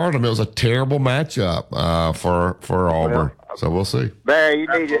couldn't guard them. It was a terrible matchup for Auburn. So we'll see. Barry,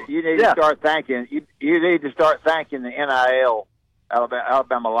 you need to start thanking the NIL.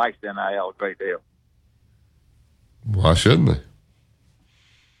 Alabama likes the NIL a great deal. Why shouldn't they?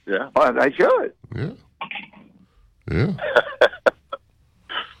 Yeah, well, they should. Yeah.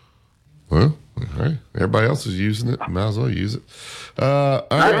 Well, hey, everybody else is using it. Might as well use it. All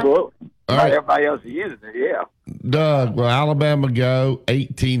right. All right. Everybody else is using it, yeah. Doug, will Alabama go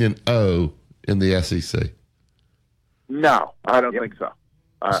 18-0 in the SEC? No, I don't think so.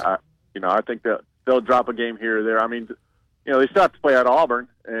 I think that they'll drop a game here or there. I mean, they still have to play at Auburn,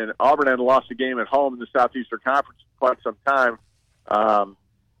 and Auburn hadn't lost a game at home in the Southeastern Conference for quite some time. And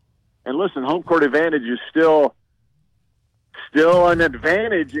listen, home court advantage is still an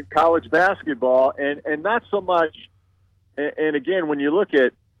advantage in college basketball, and not so much. And again, when you look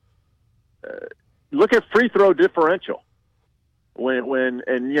at free throw differential, when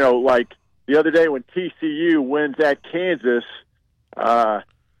like the other day when TCU wins at Kansas,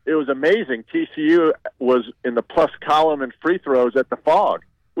 it was amazing. TCU was in the plus column in free throws at the Phog,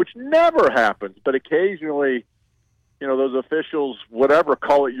 which never happens, but occasionally, those officials, whatever,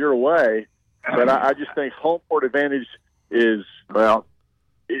 call it your way. But I just think home court advantage is a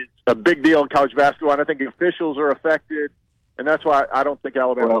big deal in college basketball, and I think officials are affected, and that's why I don't think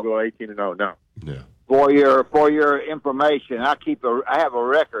Alabama will go 18-0. No. Yeah. For your information, I have a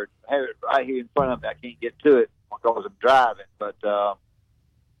record. I have it right here in front of me. I can't get to it because I'm driving, but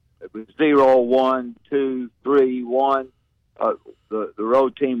it was 0-1, 2-3-1. The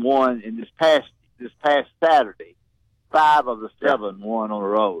road team won, and this past Saturday, 5 of the 7 won on the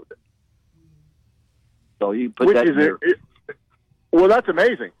road. So you put that in there. Well, that's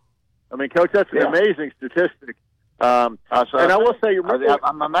amazing. I mean, Coach, that's an amazing statistic. And I will say,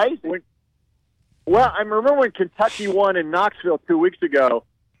 I'm amazing. I remember when Kentucky won in Knoxville 2 weeks ago.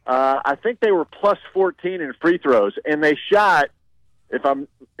 I think they were plus 14 in free throws, and they shot, if I'm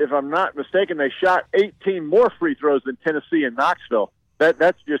not mistaken, they shot 18 more free throws than Tennessee in Knoxville.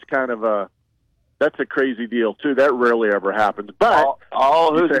 That's just kind of that's a crazy deal too. That rarely ever happens. But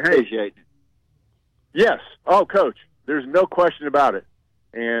all who's appreciated. Yes. Oh, Coach, there's no question about it.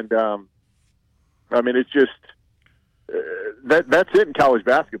 And I mean, it's just that's it in college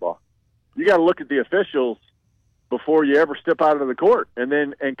basketball. You got to look at the officials before you ever step out of the court,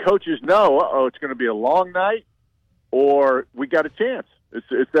 and coaches know, it's going to be a long night, or we got a chance.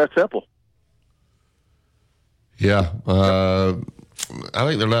 It's that simple. Yeah, I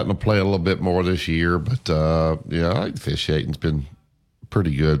think they're letting them play a little bit more this year, but I think officiating's been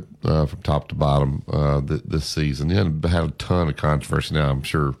pretty good from top to bottom this season. They haven't had a ton of controversy now. I'm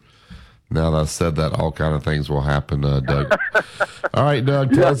sure now that I've said that, all kind of things will happen, Doug. All right,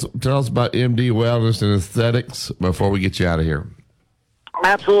 Doug, tell us about MD Wellness and Aesthetics before we get you out of here.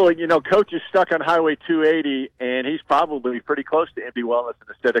 Absolutely. Coach is stuck on Highway 280, and he's probably pretty close to MD Wellness and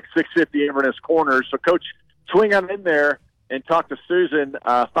Aesthetics, 650 Inverness Corners. So, Coach, swing on in there and talk to Susan,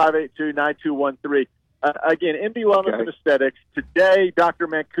 582-9213. Again, MD Wellness and Aesthetics. Today, Dr.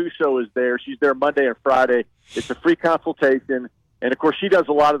 Mancuso is there. She's there Monday and Friday. It's a free consultation. And, of course, she does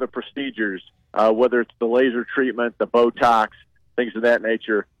a lot of the procedures, whether it's the laser treatment, the Botox, things of that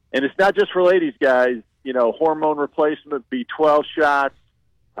nature. And it's not just for ladies, guys. Hormone replacement, B12 shots,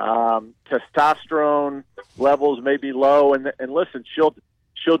 Testosterone levels may be low, and listen, she'll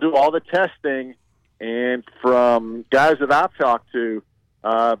do all the testing. And from guys that I've talked to,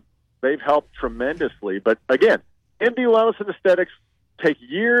 they've helped tremendously. But again, MD Wellness and Aesthetics take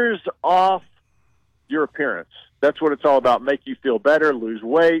years off your appearance. That's what it's all about. Make you feel better, lose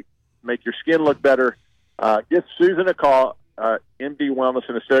weight, make your skin look better. Give Susan a call, MD Wellness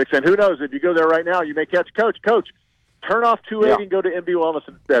and Aesthetics. And who knows, if you go there right now, you may catch Coach. Coach, turn off 280 and go to MD Wellness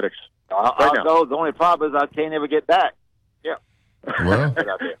and Aesthetics. I'll go. The only problem is I can't ever get back. Yeah. Well,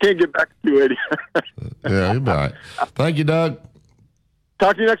 can't get back to 280. Yeah, you'll be all right. Thank you, Doug.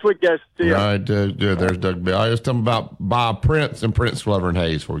 Talk to you next week, guys. See you. All right, good. There's Doug Bell. I just tell him about Bob Prince and Prince Glover and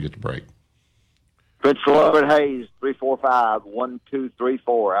Hayes before we get to break. Prince Glover and Hayes,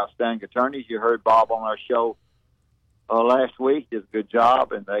 345-1234. Outstanding attorneys. You heard Bob on our show last week. Did a good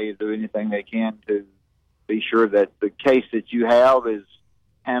job, and they do anything they can to be sure that the case that you have is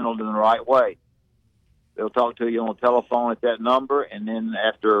handled in the right way. They'll talk to you on the telephone at that number, and then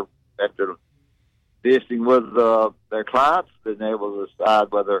after visiting with their clients, then they will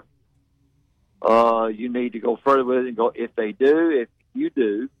decide whether you need to go further with it. And go if you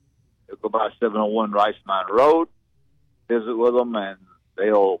do, they'll go by 701 Rice Mine Road, visit with them, and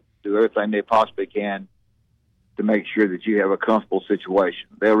they'll do everything they possibly can to make sure that you have a comfortable situation.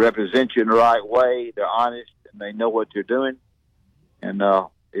 They'll represent you in the right way. They're honest, and they know what they're doing. And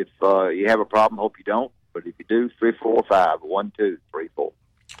if you have a problem, hope you don't. But if you do, 345-1234.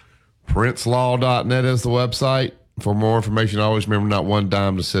 PrinceLaw.net is the website. For more information, always remember not one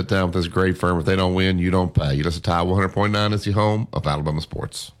dime to sit down with this great firm. If they don't win, you don't pay. You listen to Tide 100.9 is the home of Alabama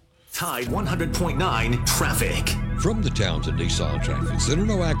sports. Tide 100.9 traffic. From the Townsend Nissan Traffic Center,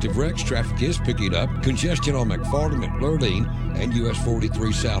 no active wrecks. Traffic is picking up. Congestion on McFarland at Lurleen and US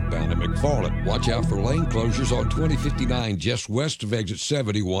 43 southbound at McFarland. Watch out for lane closures on 2059 just west of exit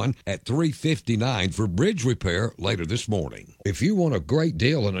 71 at 359 for bridge repair later this morning. If you want a great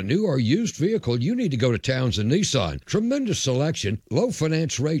deal on a new or used vehicle, you need to go to Townsend Nissan. Tremendous selection, low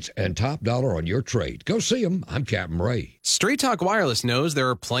finance rates, and top dollar on your trade. Go see them. I'm Captain Ray. Straight Talk Wireless knows there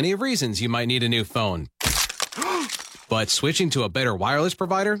are plenty of reasons you might need a new phone. But switching to a better wireless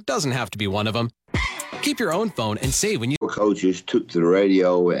provider doesn't have to be one of them. Keep your own phone and save when you... Coaches took to the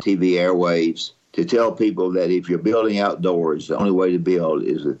radio and TV airwaves to tell people that if you're building outdoors, the only way to build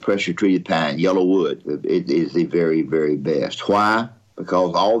is with pressure-treated pine, yellow wood. It is the very, very best. Why?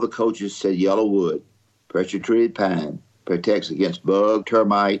 Because all the coaches said yellow wood, pressure-treated pine, protects against bug,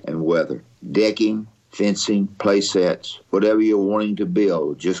 termite, and weather. Decking, fencing, play sets, whatever you're wanting to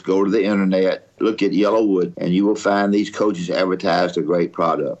build, just go to the internet, look at Yellowwood, and you will find these coaches advertised a great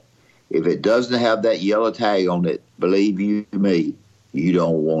product. If it doesn't have that yellow tag on it, believe you me, you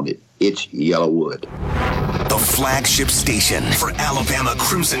don't want it. It's Yellowwood. The flagship station for Alabama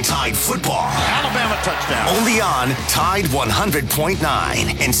Crimson Tide football. Alabama touchdown. Only on Tide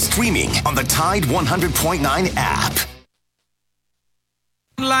 100.9 and streaming on the Tide 100.9 app.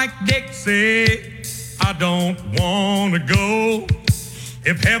 Like Dixie, I don't want to go.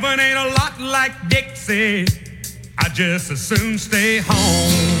 If heaven ain't a lot like Dixie, I just as soon stay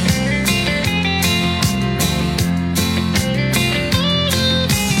home.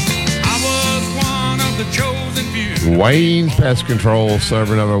 I was one of the chosen few. Wayne's Pest Control,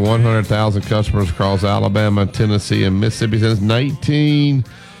 serving over 100,000 customers across Alabama, Tennessee, and Mississippi since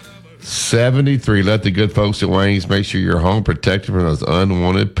 1973. Let the good folks at Wayne's make sure you're home protected from those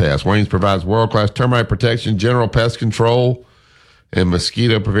unwanted pests. Wayne's provides world-class termite protection, general pest control, and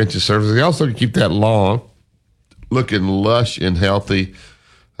mosquito prevention services. They also can keep that lawn looking lush and healthy.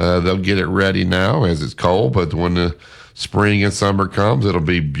 They'll get it ready now as it's cold, but when the spring and summer comes, it'll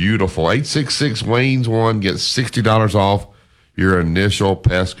be beautiful. 866-WAYNES-1 gets $60 off your initial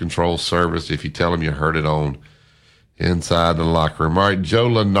pest control service if you tell them you heard it on Inside the Locker Room. All right, Joe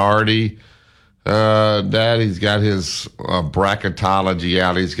Lunardi, Daddy's got his bracketology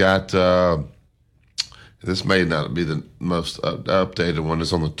out. He's got, this may not be the most updated one.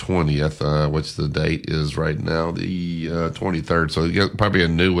 It's on the 20th, which the date is right now, the 23rd. So you got probably a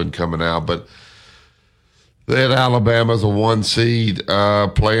new one coming out. But they had Alabama as a 1 seed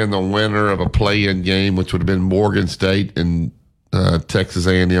playing the winner of a play-in game, which would have been Morgan State and Texas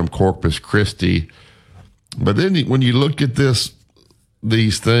A&M Corpus Christi. But then when you look at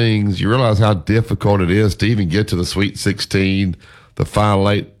these things, you realize how difficult it is to even get to the Sweet 16, the Final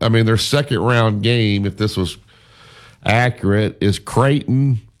Eight. I mean, their second-round game, if this was accurate, is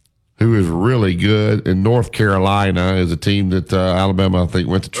Creighton, who is really good, and North Carolina is a team that Alabama, I think,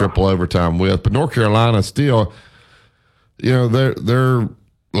 went to triple overtime with. But North Carolina still, you know, they're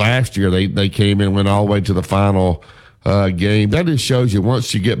last year they came in and went all the way to the Final game. That just shows you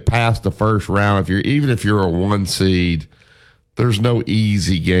once you get past the first round, even if you're a 1 seed, there's no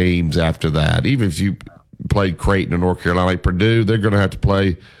easy games after that. Even if you played Creighton or North Carolina, like Purdue, they're going to have to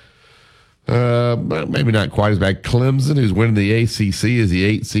play maybe not quite as bad. Clemson, who's winning the ACC, is the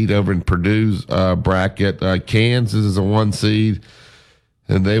 8 seed over in Purdue's bracket. Kansas is a 1 seed,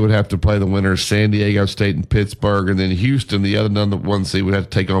 and they would have to play the winners San Diego State and Pittsburgh. And then Houston, the other 1 seed, would have to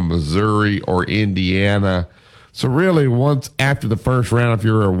take on Missouri or Indiana. So really, once after the first round, if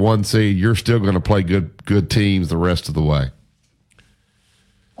you're a 1 seed, you're still going to play good teams the rest of the way.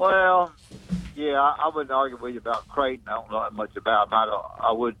 Well, yeah, I wouldn't argue with you about Creighton. I don't know that much about them.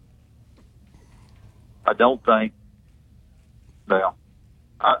 I don't think. Well,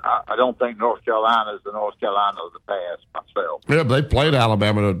 I don't think North Carolina is the North Carolina of the past myself. Yeah, but they played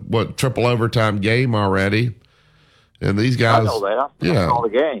Alabama in a triple overtime game already, and these guys. I know that. Yeah, all the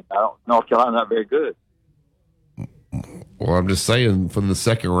game. North Carolina's not very good. Well, I'm just saying, from the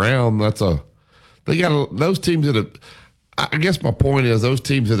second round, they got those teams that have. I guess my point is those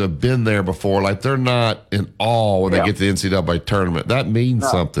teams that have been there before, like they're not in awe when they get to the NCAA tournament. That means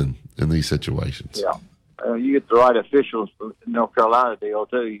something in these situations. Yeah. You get the right officials for the North Carolina deal,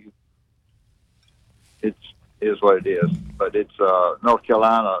 too. It is what it is. But it's North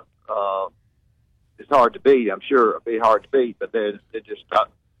Carolina. It's hard to beat. I'm sure it'll be hard to beat, but they're just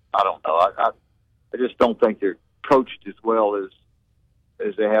not. I don't know. I just don't think they're coached as well as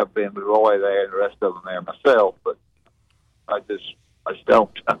they have been with Roy there and the rest of them there myself. But I just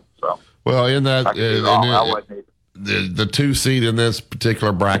don't. So well, in that the 2 seed in this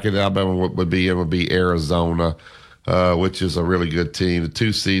particular bracket, Alabama would be Arizona, which is a really good team. The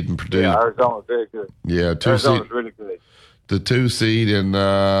 2 seed in Purdue. Yeah, Arizona's very good. Yeah, Arizona's really good. The 2 seed in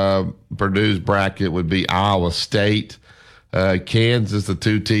Purdue's bracket would be Iowa State. Kansas, the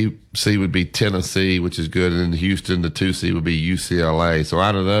 2 seed would be Tennessee, which is good. And in Houston, the 2 seed would be UCLA. So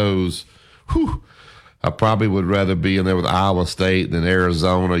out of those, I probably would rather be in there with Iowa State than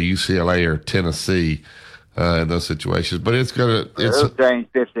Arizona, UCLA, or Tennessee in those situations. But it'll change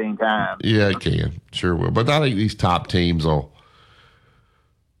 15 times. Yeah, it can. Sure will. But I think these top teams will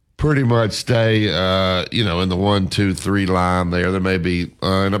pretty much stay, in the 1, 2, 3 line there. There may be,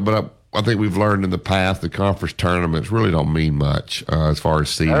 but I think we've learned in the past the conference tournaments really don't mean much as far as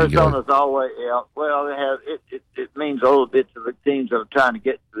seeding goes. Arizona's always, well, it means a little bit to the teams that are trying to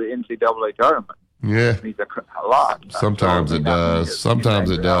get to the NCAA tournament. Yeah. It means a lot. Sometimes it does. Sometimes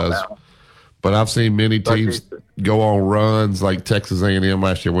it does. But I've seen many teams go on runs, like Texas A&M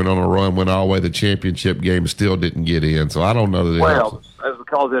last year went on a run, went all the way to the championship game, still didn't get in. So I don't know that it helps. That's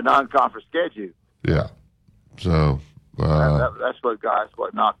because of their non-conference schedule. Yeah. So that's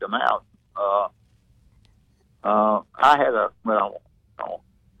what knocked them out. I had I won't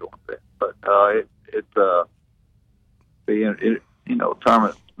go into that, but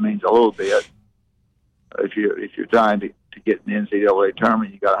tournament means a little bit. If you're trying to get in the NCAA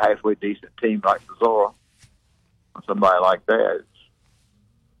tournament, you got a halfway decent team like Missouri, somebody like that. It's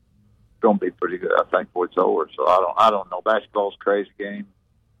going to be pretty good, I think, before it's over. So I don't know. Basketball's a crazy game.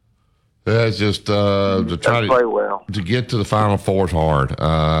 Yeah, it's just to try to get to the Final Four is hard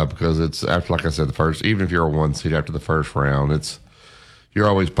because it's after, like I said, even if you're a 1 seed after the first round, you're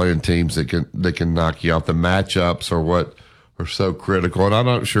always playing teams that can knock you off. The matchups are what are so critical, and I'm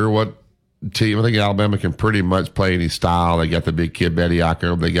not sure what team. I think Alabama can pretty much play any style. They got the big kid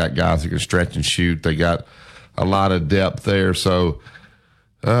Bediako. They got guys that can stretch and shoot. They got a lot of depth there. So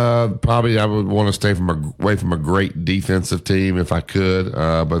probably I would want to stay away from a great defensive team if I could.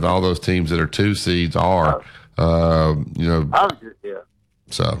 But all those teams that are 2 seeds are,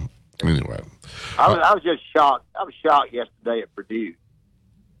 So anyway, I was just shocked. I was shocked yesterday at Purdue.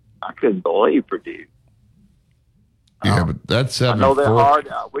 I couldn't believe Purdue. Yeah, but that's 7-4. I know they're hard.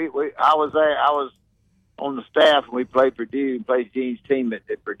 I was there. I was on the staff when we played Purdue and played Gene's team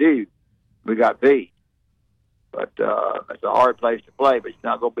at Purdue. We got beat. But it's a hard place to play, but you're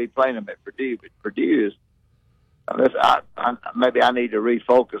not going to be playing them at Purdue. But Purdue is, maybe I need to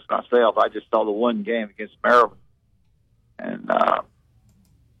refocus myself. I just saw the one game against Maryland. And I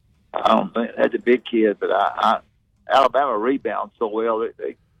don't think that's a big kid, but Alabama rebounds so well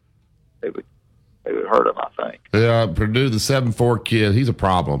they would hurt him, I think. Yeah, Purdue, the 7'4" kid, he's a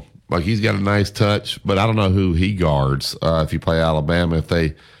problem. Like, he's got a nice touch, but I don't know who he guards if you play Alabama. If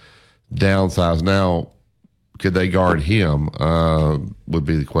they downsize now, could they guard him would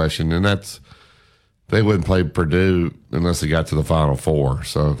be the question. And they wouldn't play Purdue unless they got to the Final Four.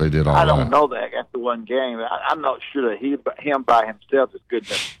 So if they did all that. I don't know that after one game. I'm not sure that him by himself is good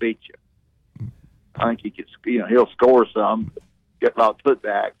enough to beat you. I think he could, he'll score some, get a lot of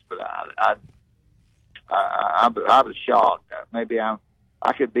putbacks, but I was shocked. Maybe I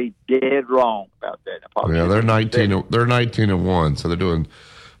could be dead wrong about that. Yeah, they're 19. They're 19-1, so they're doing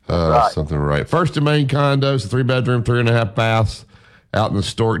something right. First and Main condos, 3-bedroom, 3.5 baths, out in the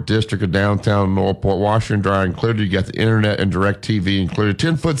historic district of downtown Northport. Washer and dryer included. You got the internet and direct TV included.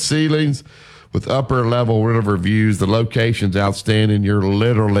 10-foot ceilings with upper level river views. The location's outstanding. You're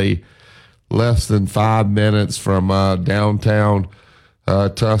literally less than 5 minutes from downtown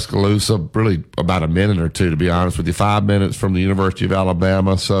Tuscaloosa, really about a minute or two, to be honest with you. 5 minutes from the University of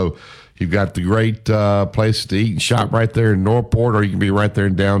Alabama. So you've got the great place to eat and shop right there in Northport, or you can be right there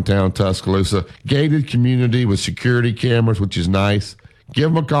in downtown Tuscaloosa. Gated community with security cameras, which is nice.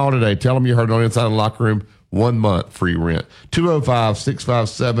 Give them a call today. Tell them you heard it on Inside the Locker Room. 1 month free rent.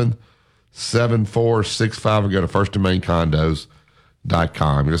 205-657-7465, or go to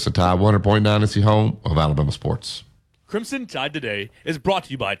firstandmaincondos.com. It's a Tide 100.9. It's the home of Alabama sports. Crimson Tide Today is brought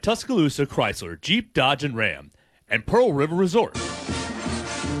to you by Tuscaloosa Chrysler, Jeep, Dodge, and Ram, and Pearl River Resort.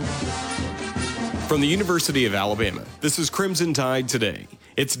 From the University of Alabama, this is Crimson Tide Today.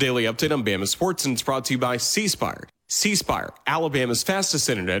 It's a daily update on Bama sports, and it's brought to you by C-Spire. C-Spire, Alabama's fastest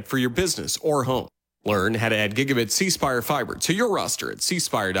internet for your business or home. Learn how to add gigabit C-Spire fiber to your roster at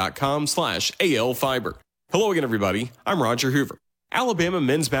cspire.com/ALFiber. Hello again, everybody. I'm Roger Hoover. Alabama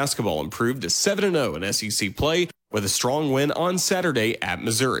men's basketball improved to 7-0 in SEC play with a strong win on Saturday at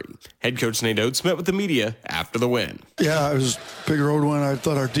Missouri. Head coach Nate Oates met with the media after the win. Yeah, it was a big road win. I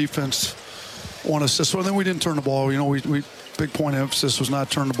thought our defense won us this one. Then we didn't turn the ball. You know, we big point of emphasis was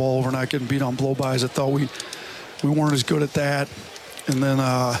not turning the ball over, not getting beat on blow-bys. I thought we weren't as good at that. And then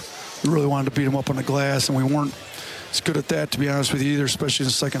we really wanted to beat them up on the glass, and we weren't as good at that, to be honest with you, either, especially in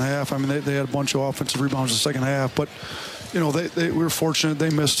the second half. I mean, they had a bunch of offensive rebounds in the second half, but you know, we were fortunate. They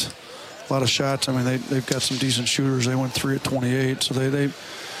missed a lot of shots. I mean, they've got some decent shooters. They went 3 at 28. So they you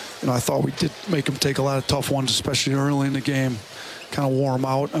know, I thought we did make them take a lot of tough ones, especially early in the game, kind of wore them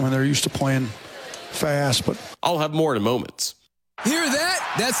out. I mean, they're used to playing fast, but I'll have more in a moment. Hear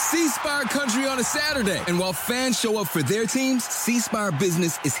that? That's C-Spire country on a Saturday. And while fans show up for their teams, C-Spire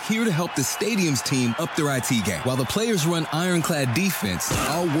Business is here to help the stadium's team up their IT game. While the players run ironclad defense,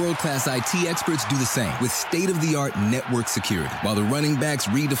 our world-class IT experts do the same with state-of-the-art network security. While the running backs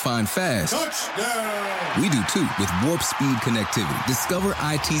redefine fast, touchdown, we do too with warp speed connectivity. Discover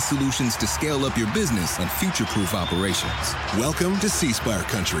IT solutions to scale up your business and future-proof operations. Welcome to C-Spire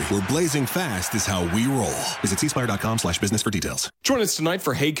country, where blazing fast is how we roll. Visit cspire.com/business for details. Join us tonight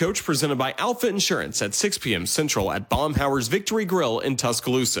for Hey Coach, presented by Alpha Insurance at 6 p.m. Central at Baumhauer's Victory Grill in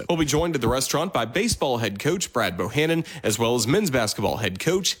Tuscaloosa. We'll be joined at the restaurant by baseball head coach Brad Bohannon, as well as men's basketball head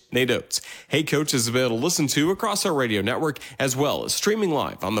coach Nate Oates. Hey Coach is available to listen to across our radio network, as well as streaming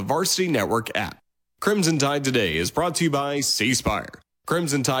live on the Varsity Network app. Crimson Tide Today is brought to you by C-Spire.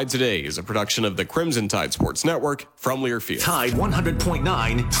 Crimson Tide Today is a production of the Crimson Tide Sports Network from Learfield. Tide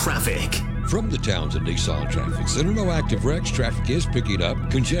 100.9 traffic. From the Townsend Nissan Traffic Center, no active wrecks. Traffic is picking up.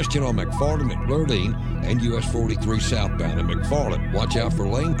 Congestion on McFarland at Lurleen and US 43 southbound at McFarland. Watch out for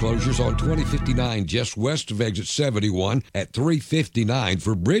lane closures on 2059 just west of exit 71 at 359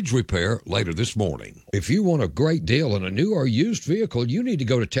 for bridge repair later this morning. If you want a great deal on a new or used vehicle, you need to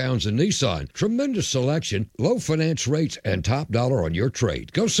go to Townsend Nissan. Tremendous selection, low finance rates, and top dollar on your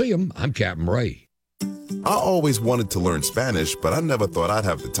trade. Go see them. I'm Captain Ray. I always wanted to learn Spanish, but I never thought I'd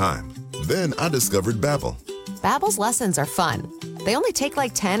have the time. Then I discovered Babbel. Babbel's lessons are fun. They only take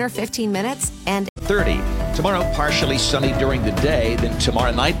like 10 or 15 minutes and 30. Tomorrow, partially sunny during the day, then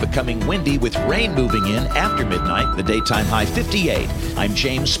tomorrow night becoming windy with rain moving in after midnight. The daytime high 58. I'm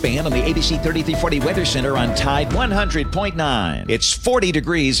James Spann on the ABC 3340 Weather Center on Tide 100.9. It's 40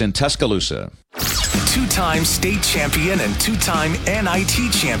 degrees in Tuscaloosa. Two-time state champion and two-time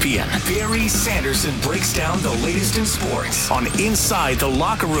NIT champion, Barry Sanderson breaks down the latest in sports on Inside the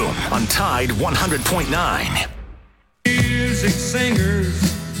Locker Room on Tide 100.9. Music singers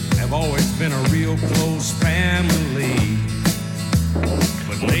have always been a real close family.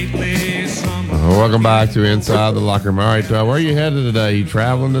 But lately, welcome back to Inside the Locker Room. All right, where are you headed today? You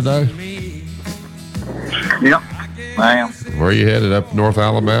traveling today? Yep, I am. Where are you headed? Up North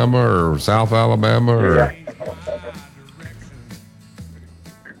Alabama or South Alabama? Or? Yeah.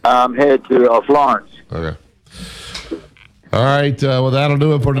 I'm headed to Florence. Okay. All right, well, that'll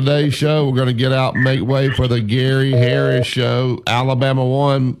do it for today's show. We're going to get out and make way for the Gary Harris Show. Alabama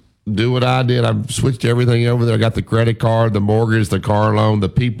won. Do what I did. I've switched everything over there. I got the credit card, the mortgage, the car loan. The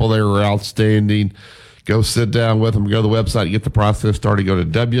people there were outstanding. Go sit down with them. Go to the website, get the process started. Go to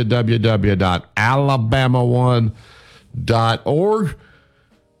www.alabama1.org.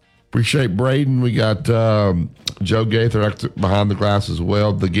 Appreciate Braden. We got Joe Gaither behind the glass as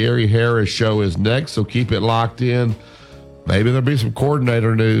well. The Gary Harris Show is next, so keep it locked in. Maybe there'll be some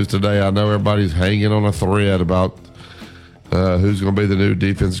coordinator news today. I know everybody's hanging on a thread about who's going to be the new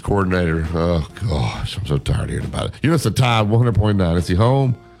defense coordinator. Oh, gosh, I'm so tired of hearing about it. It's the Tide 100.9. It's the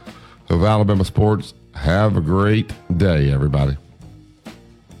home of Alabama sports. Have a great day, everybody.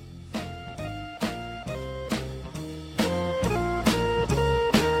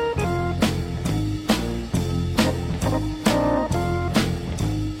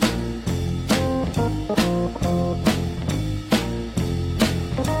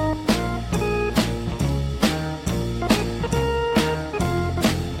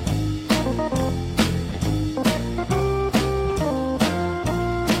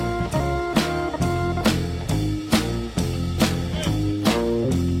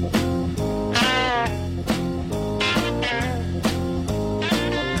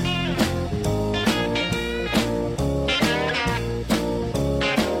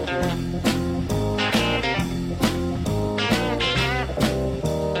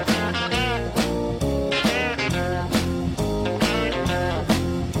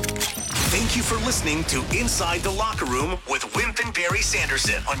 Listening to Inside the Locker Room with Wimp and Barry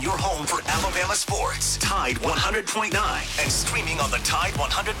Sanderson on your home for Alabama sports. Tide 100.9 and streaming on the Tide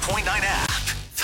 100.9 app.